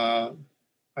 that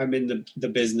I'm in the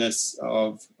business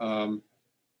of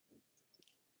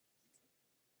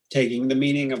taking the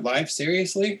meaning of life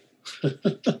seriously.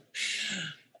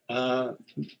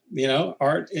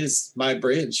 Art is my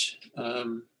bridge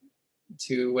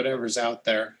to whatever's out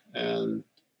there, and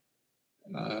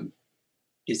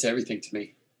it's everything to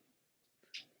me.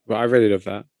 Well, I really love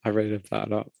that. I really love that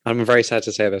a lot. I'm very sad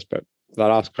to say this, but the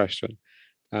last question,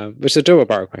 which is a double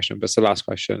barrel question, but it's the last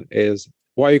question is,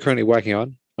 what are you currently working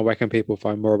on, and where can people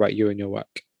find more about you and your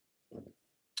work?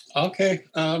 Okay.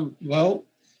 Well,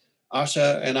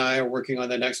 Asha and I are working on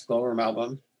the next Glowworm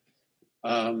album,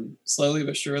 slowly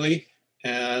but surely.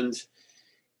 And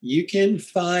you can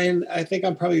find, I think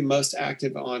I'm probably most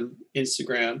active on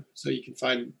Instagram. So you can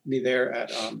find me there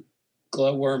at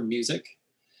Glowworm Music.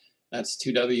 That's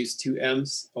 2 W's, 2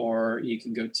 M's. Or you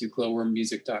can go to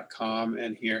glowwormmusic.com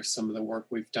and hear some of the work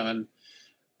we've done.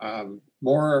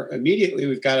 More immediately,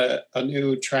 we've got a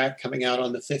new track coming out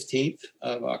on the 15th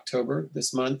of October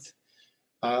this month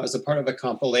as a part of a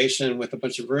compilation with a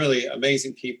bunch of really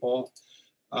amazing people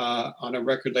on a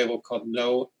record label called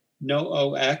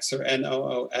NOOX or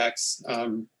NOOX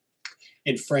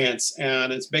in France.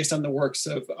 And it's based on the works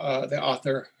of the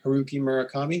author Haruki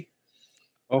Murakami,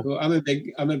 who I'm a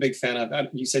big fan of.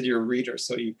 You said you're a reader,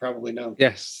 so you probably know.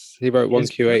 Yes, he wrote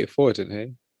 1Q84,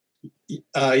 didn't he?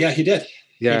 Yeah, he did.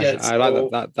 Yeah, he did. I like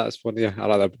that. That's funny. Yeah, I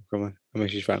like that book. I'm a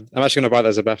huge fan. I'm actually going to buy that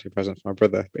as a birthday present for my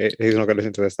brother. But he's not going to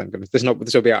listen to this. Thank goodness. This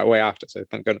will be out way after. So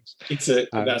thank goodness.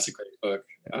 That's a great book.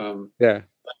 Yeah.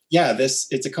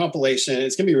 It's a compilation.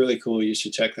 It's going to be really cool. You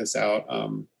should check this out.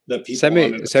 The people send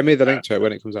me the link to it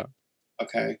when it comes out.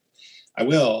 Okay, I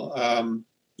will.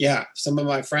 Some of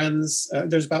my friends.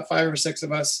 There's about 5 or 6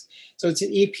 of us. So it's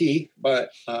an EP, but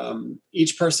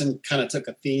each person kind of took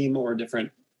a theme or a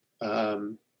different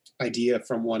idea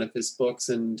from one of his books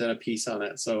and done a piece on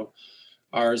it. So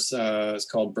ours is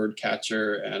called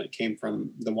Birdcatcher, and it came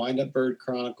from the Wind Up Bird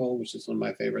Chronicle, which is one of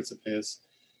my favorites of his.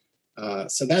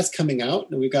 So that's coming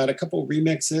out, and we've got a couple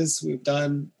remixes we've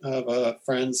done of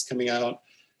friends coming out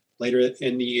later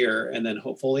in the year, and then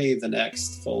hopefully the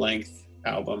next full-length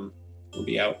album will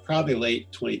be out probably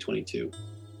late 2022.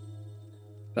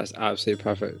 That's absolutely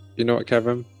perfect. You know what,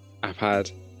 Kevin? I've had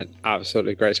an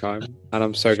absolutely great time, and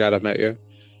I'm so glad I've met you.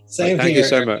 Same thank here. You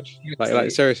so much.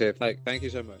 Like seriously, thank you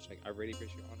so much. I really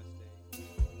appreciate your honesty.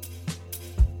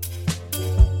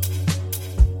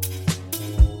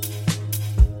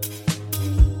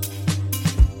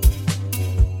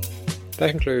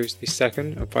 That concludes the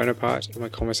second and final part of my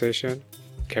conversation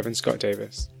with Kevin Scott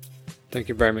Davis. Thank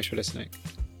you very much for listening.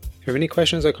 If you have any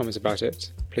questions or comments about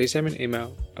it, please send me an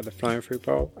email at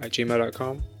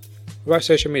theflyingfruitbowl@gmail.com or our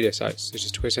social media sites such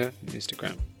as Twitter and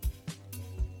Instagram.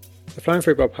 The Flying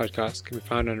Fruit Bowl podcast can be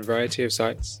found on a variety of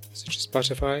sites such as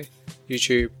Spotify,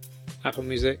 YouTube, Apple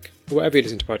Music, or wherever you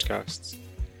listen to podcasts.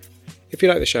 If you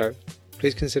like the show,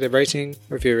 please consider rating,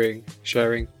 reviewing,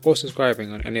 sharing, or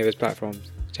subscribing on any of those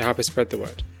platforms to help us spread the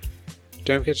word.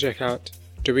 Don't forget to check out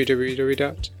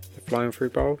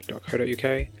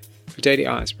www.theflyingfruitbowl.co.uk for daily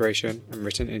art inspiration and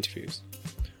written interviews.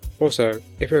 Also,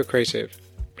 if you're a creative,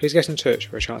 please get in touch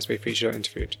for a chance to be featured or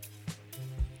interviewed.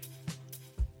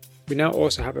 We now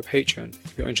also have a Patreon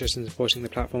if you're interested in supporting the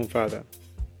platform further.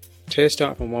 Tiers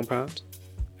start from £1, and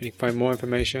you can find more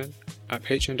information at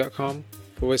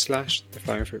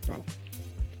patreon.com/theflyingfruitbowl.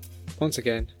 Once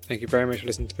again, thank you very much for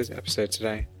listening to this episode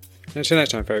today. And until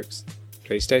next time, folks,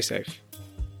 please stay safe.